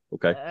far, but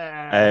okay.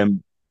 Uh,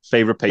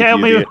 Favorite pay per Tell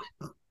view of me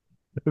the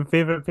year.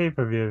 favorite pay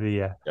per view of the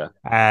year. Yeah.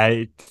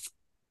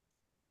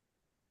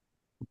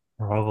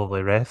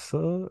 Probably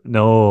Wrestle.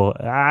 No.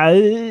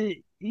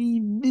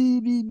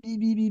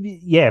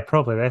 Yeah,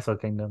 probably Wrestle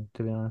Kingdom.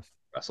 To be honest.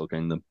 Wrestle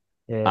Kingdom.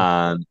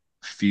 Yeah. And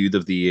feud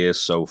of the year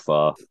so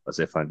far, as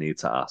if I need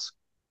to ask.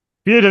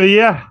 Feud of the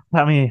year.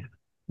 I mean,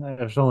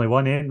 there's only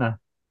one, ain't there?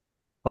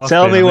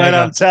 Tell Osprey and me when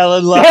I'm Omega.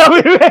 telling lies. Tell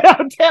me when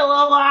I'm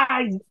telling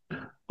lies.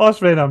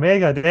 Osprey and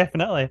Omega,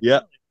 definitely.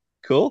 Yeah,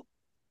 cool.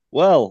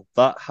 Well,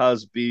 that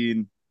has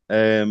been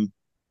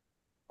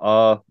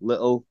our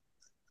little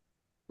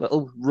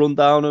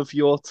rundown of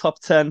your top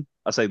 10.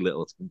 I say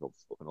little, it's been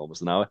fucking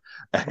almost an hour.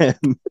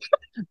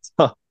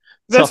 top,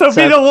 This top will be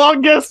 10. the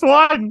longest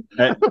one.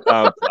 I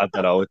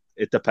don't know.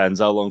 It depends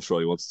how long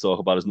Troy wants to talk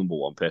about his number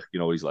one pick. You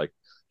know, he's like,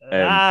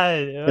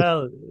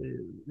 Well,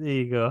 there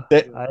you go.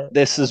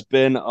 this has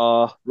been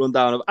our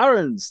rundown of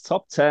Aaron's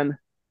top 10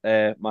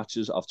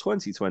 matches of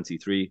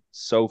 2023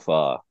 so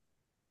far.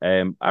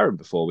 Aaron,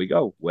 before we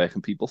go, where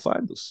can people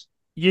find us?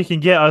 You can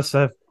get us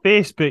on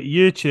Facebook,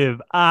 YouTube,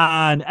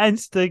 and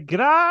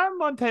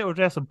Instagram on Title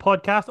Wrestling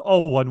Podcast,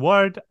 all one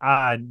word.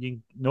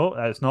 And no,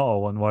 it's not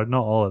all one word,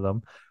 not all of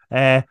them.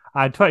 And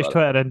Twitch,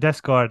 Twitter, and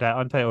Discord at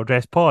Untitled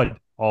Dress Pod,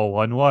 all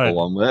one word.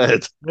 All one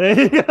word.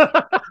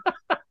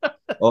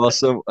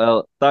 Awesome.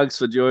 Well, thanks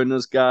for joining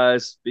us,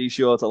 guys. Be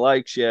sure to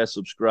like, share,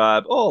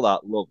 subscribe, all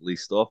that lovely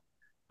stuff.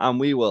 And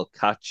we will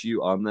catch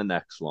you on the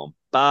next one.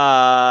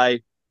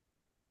 Bye.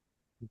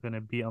 I'm going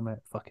to beat him at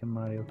fucking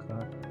Mario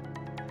Kart.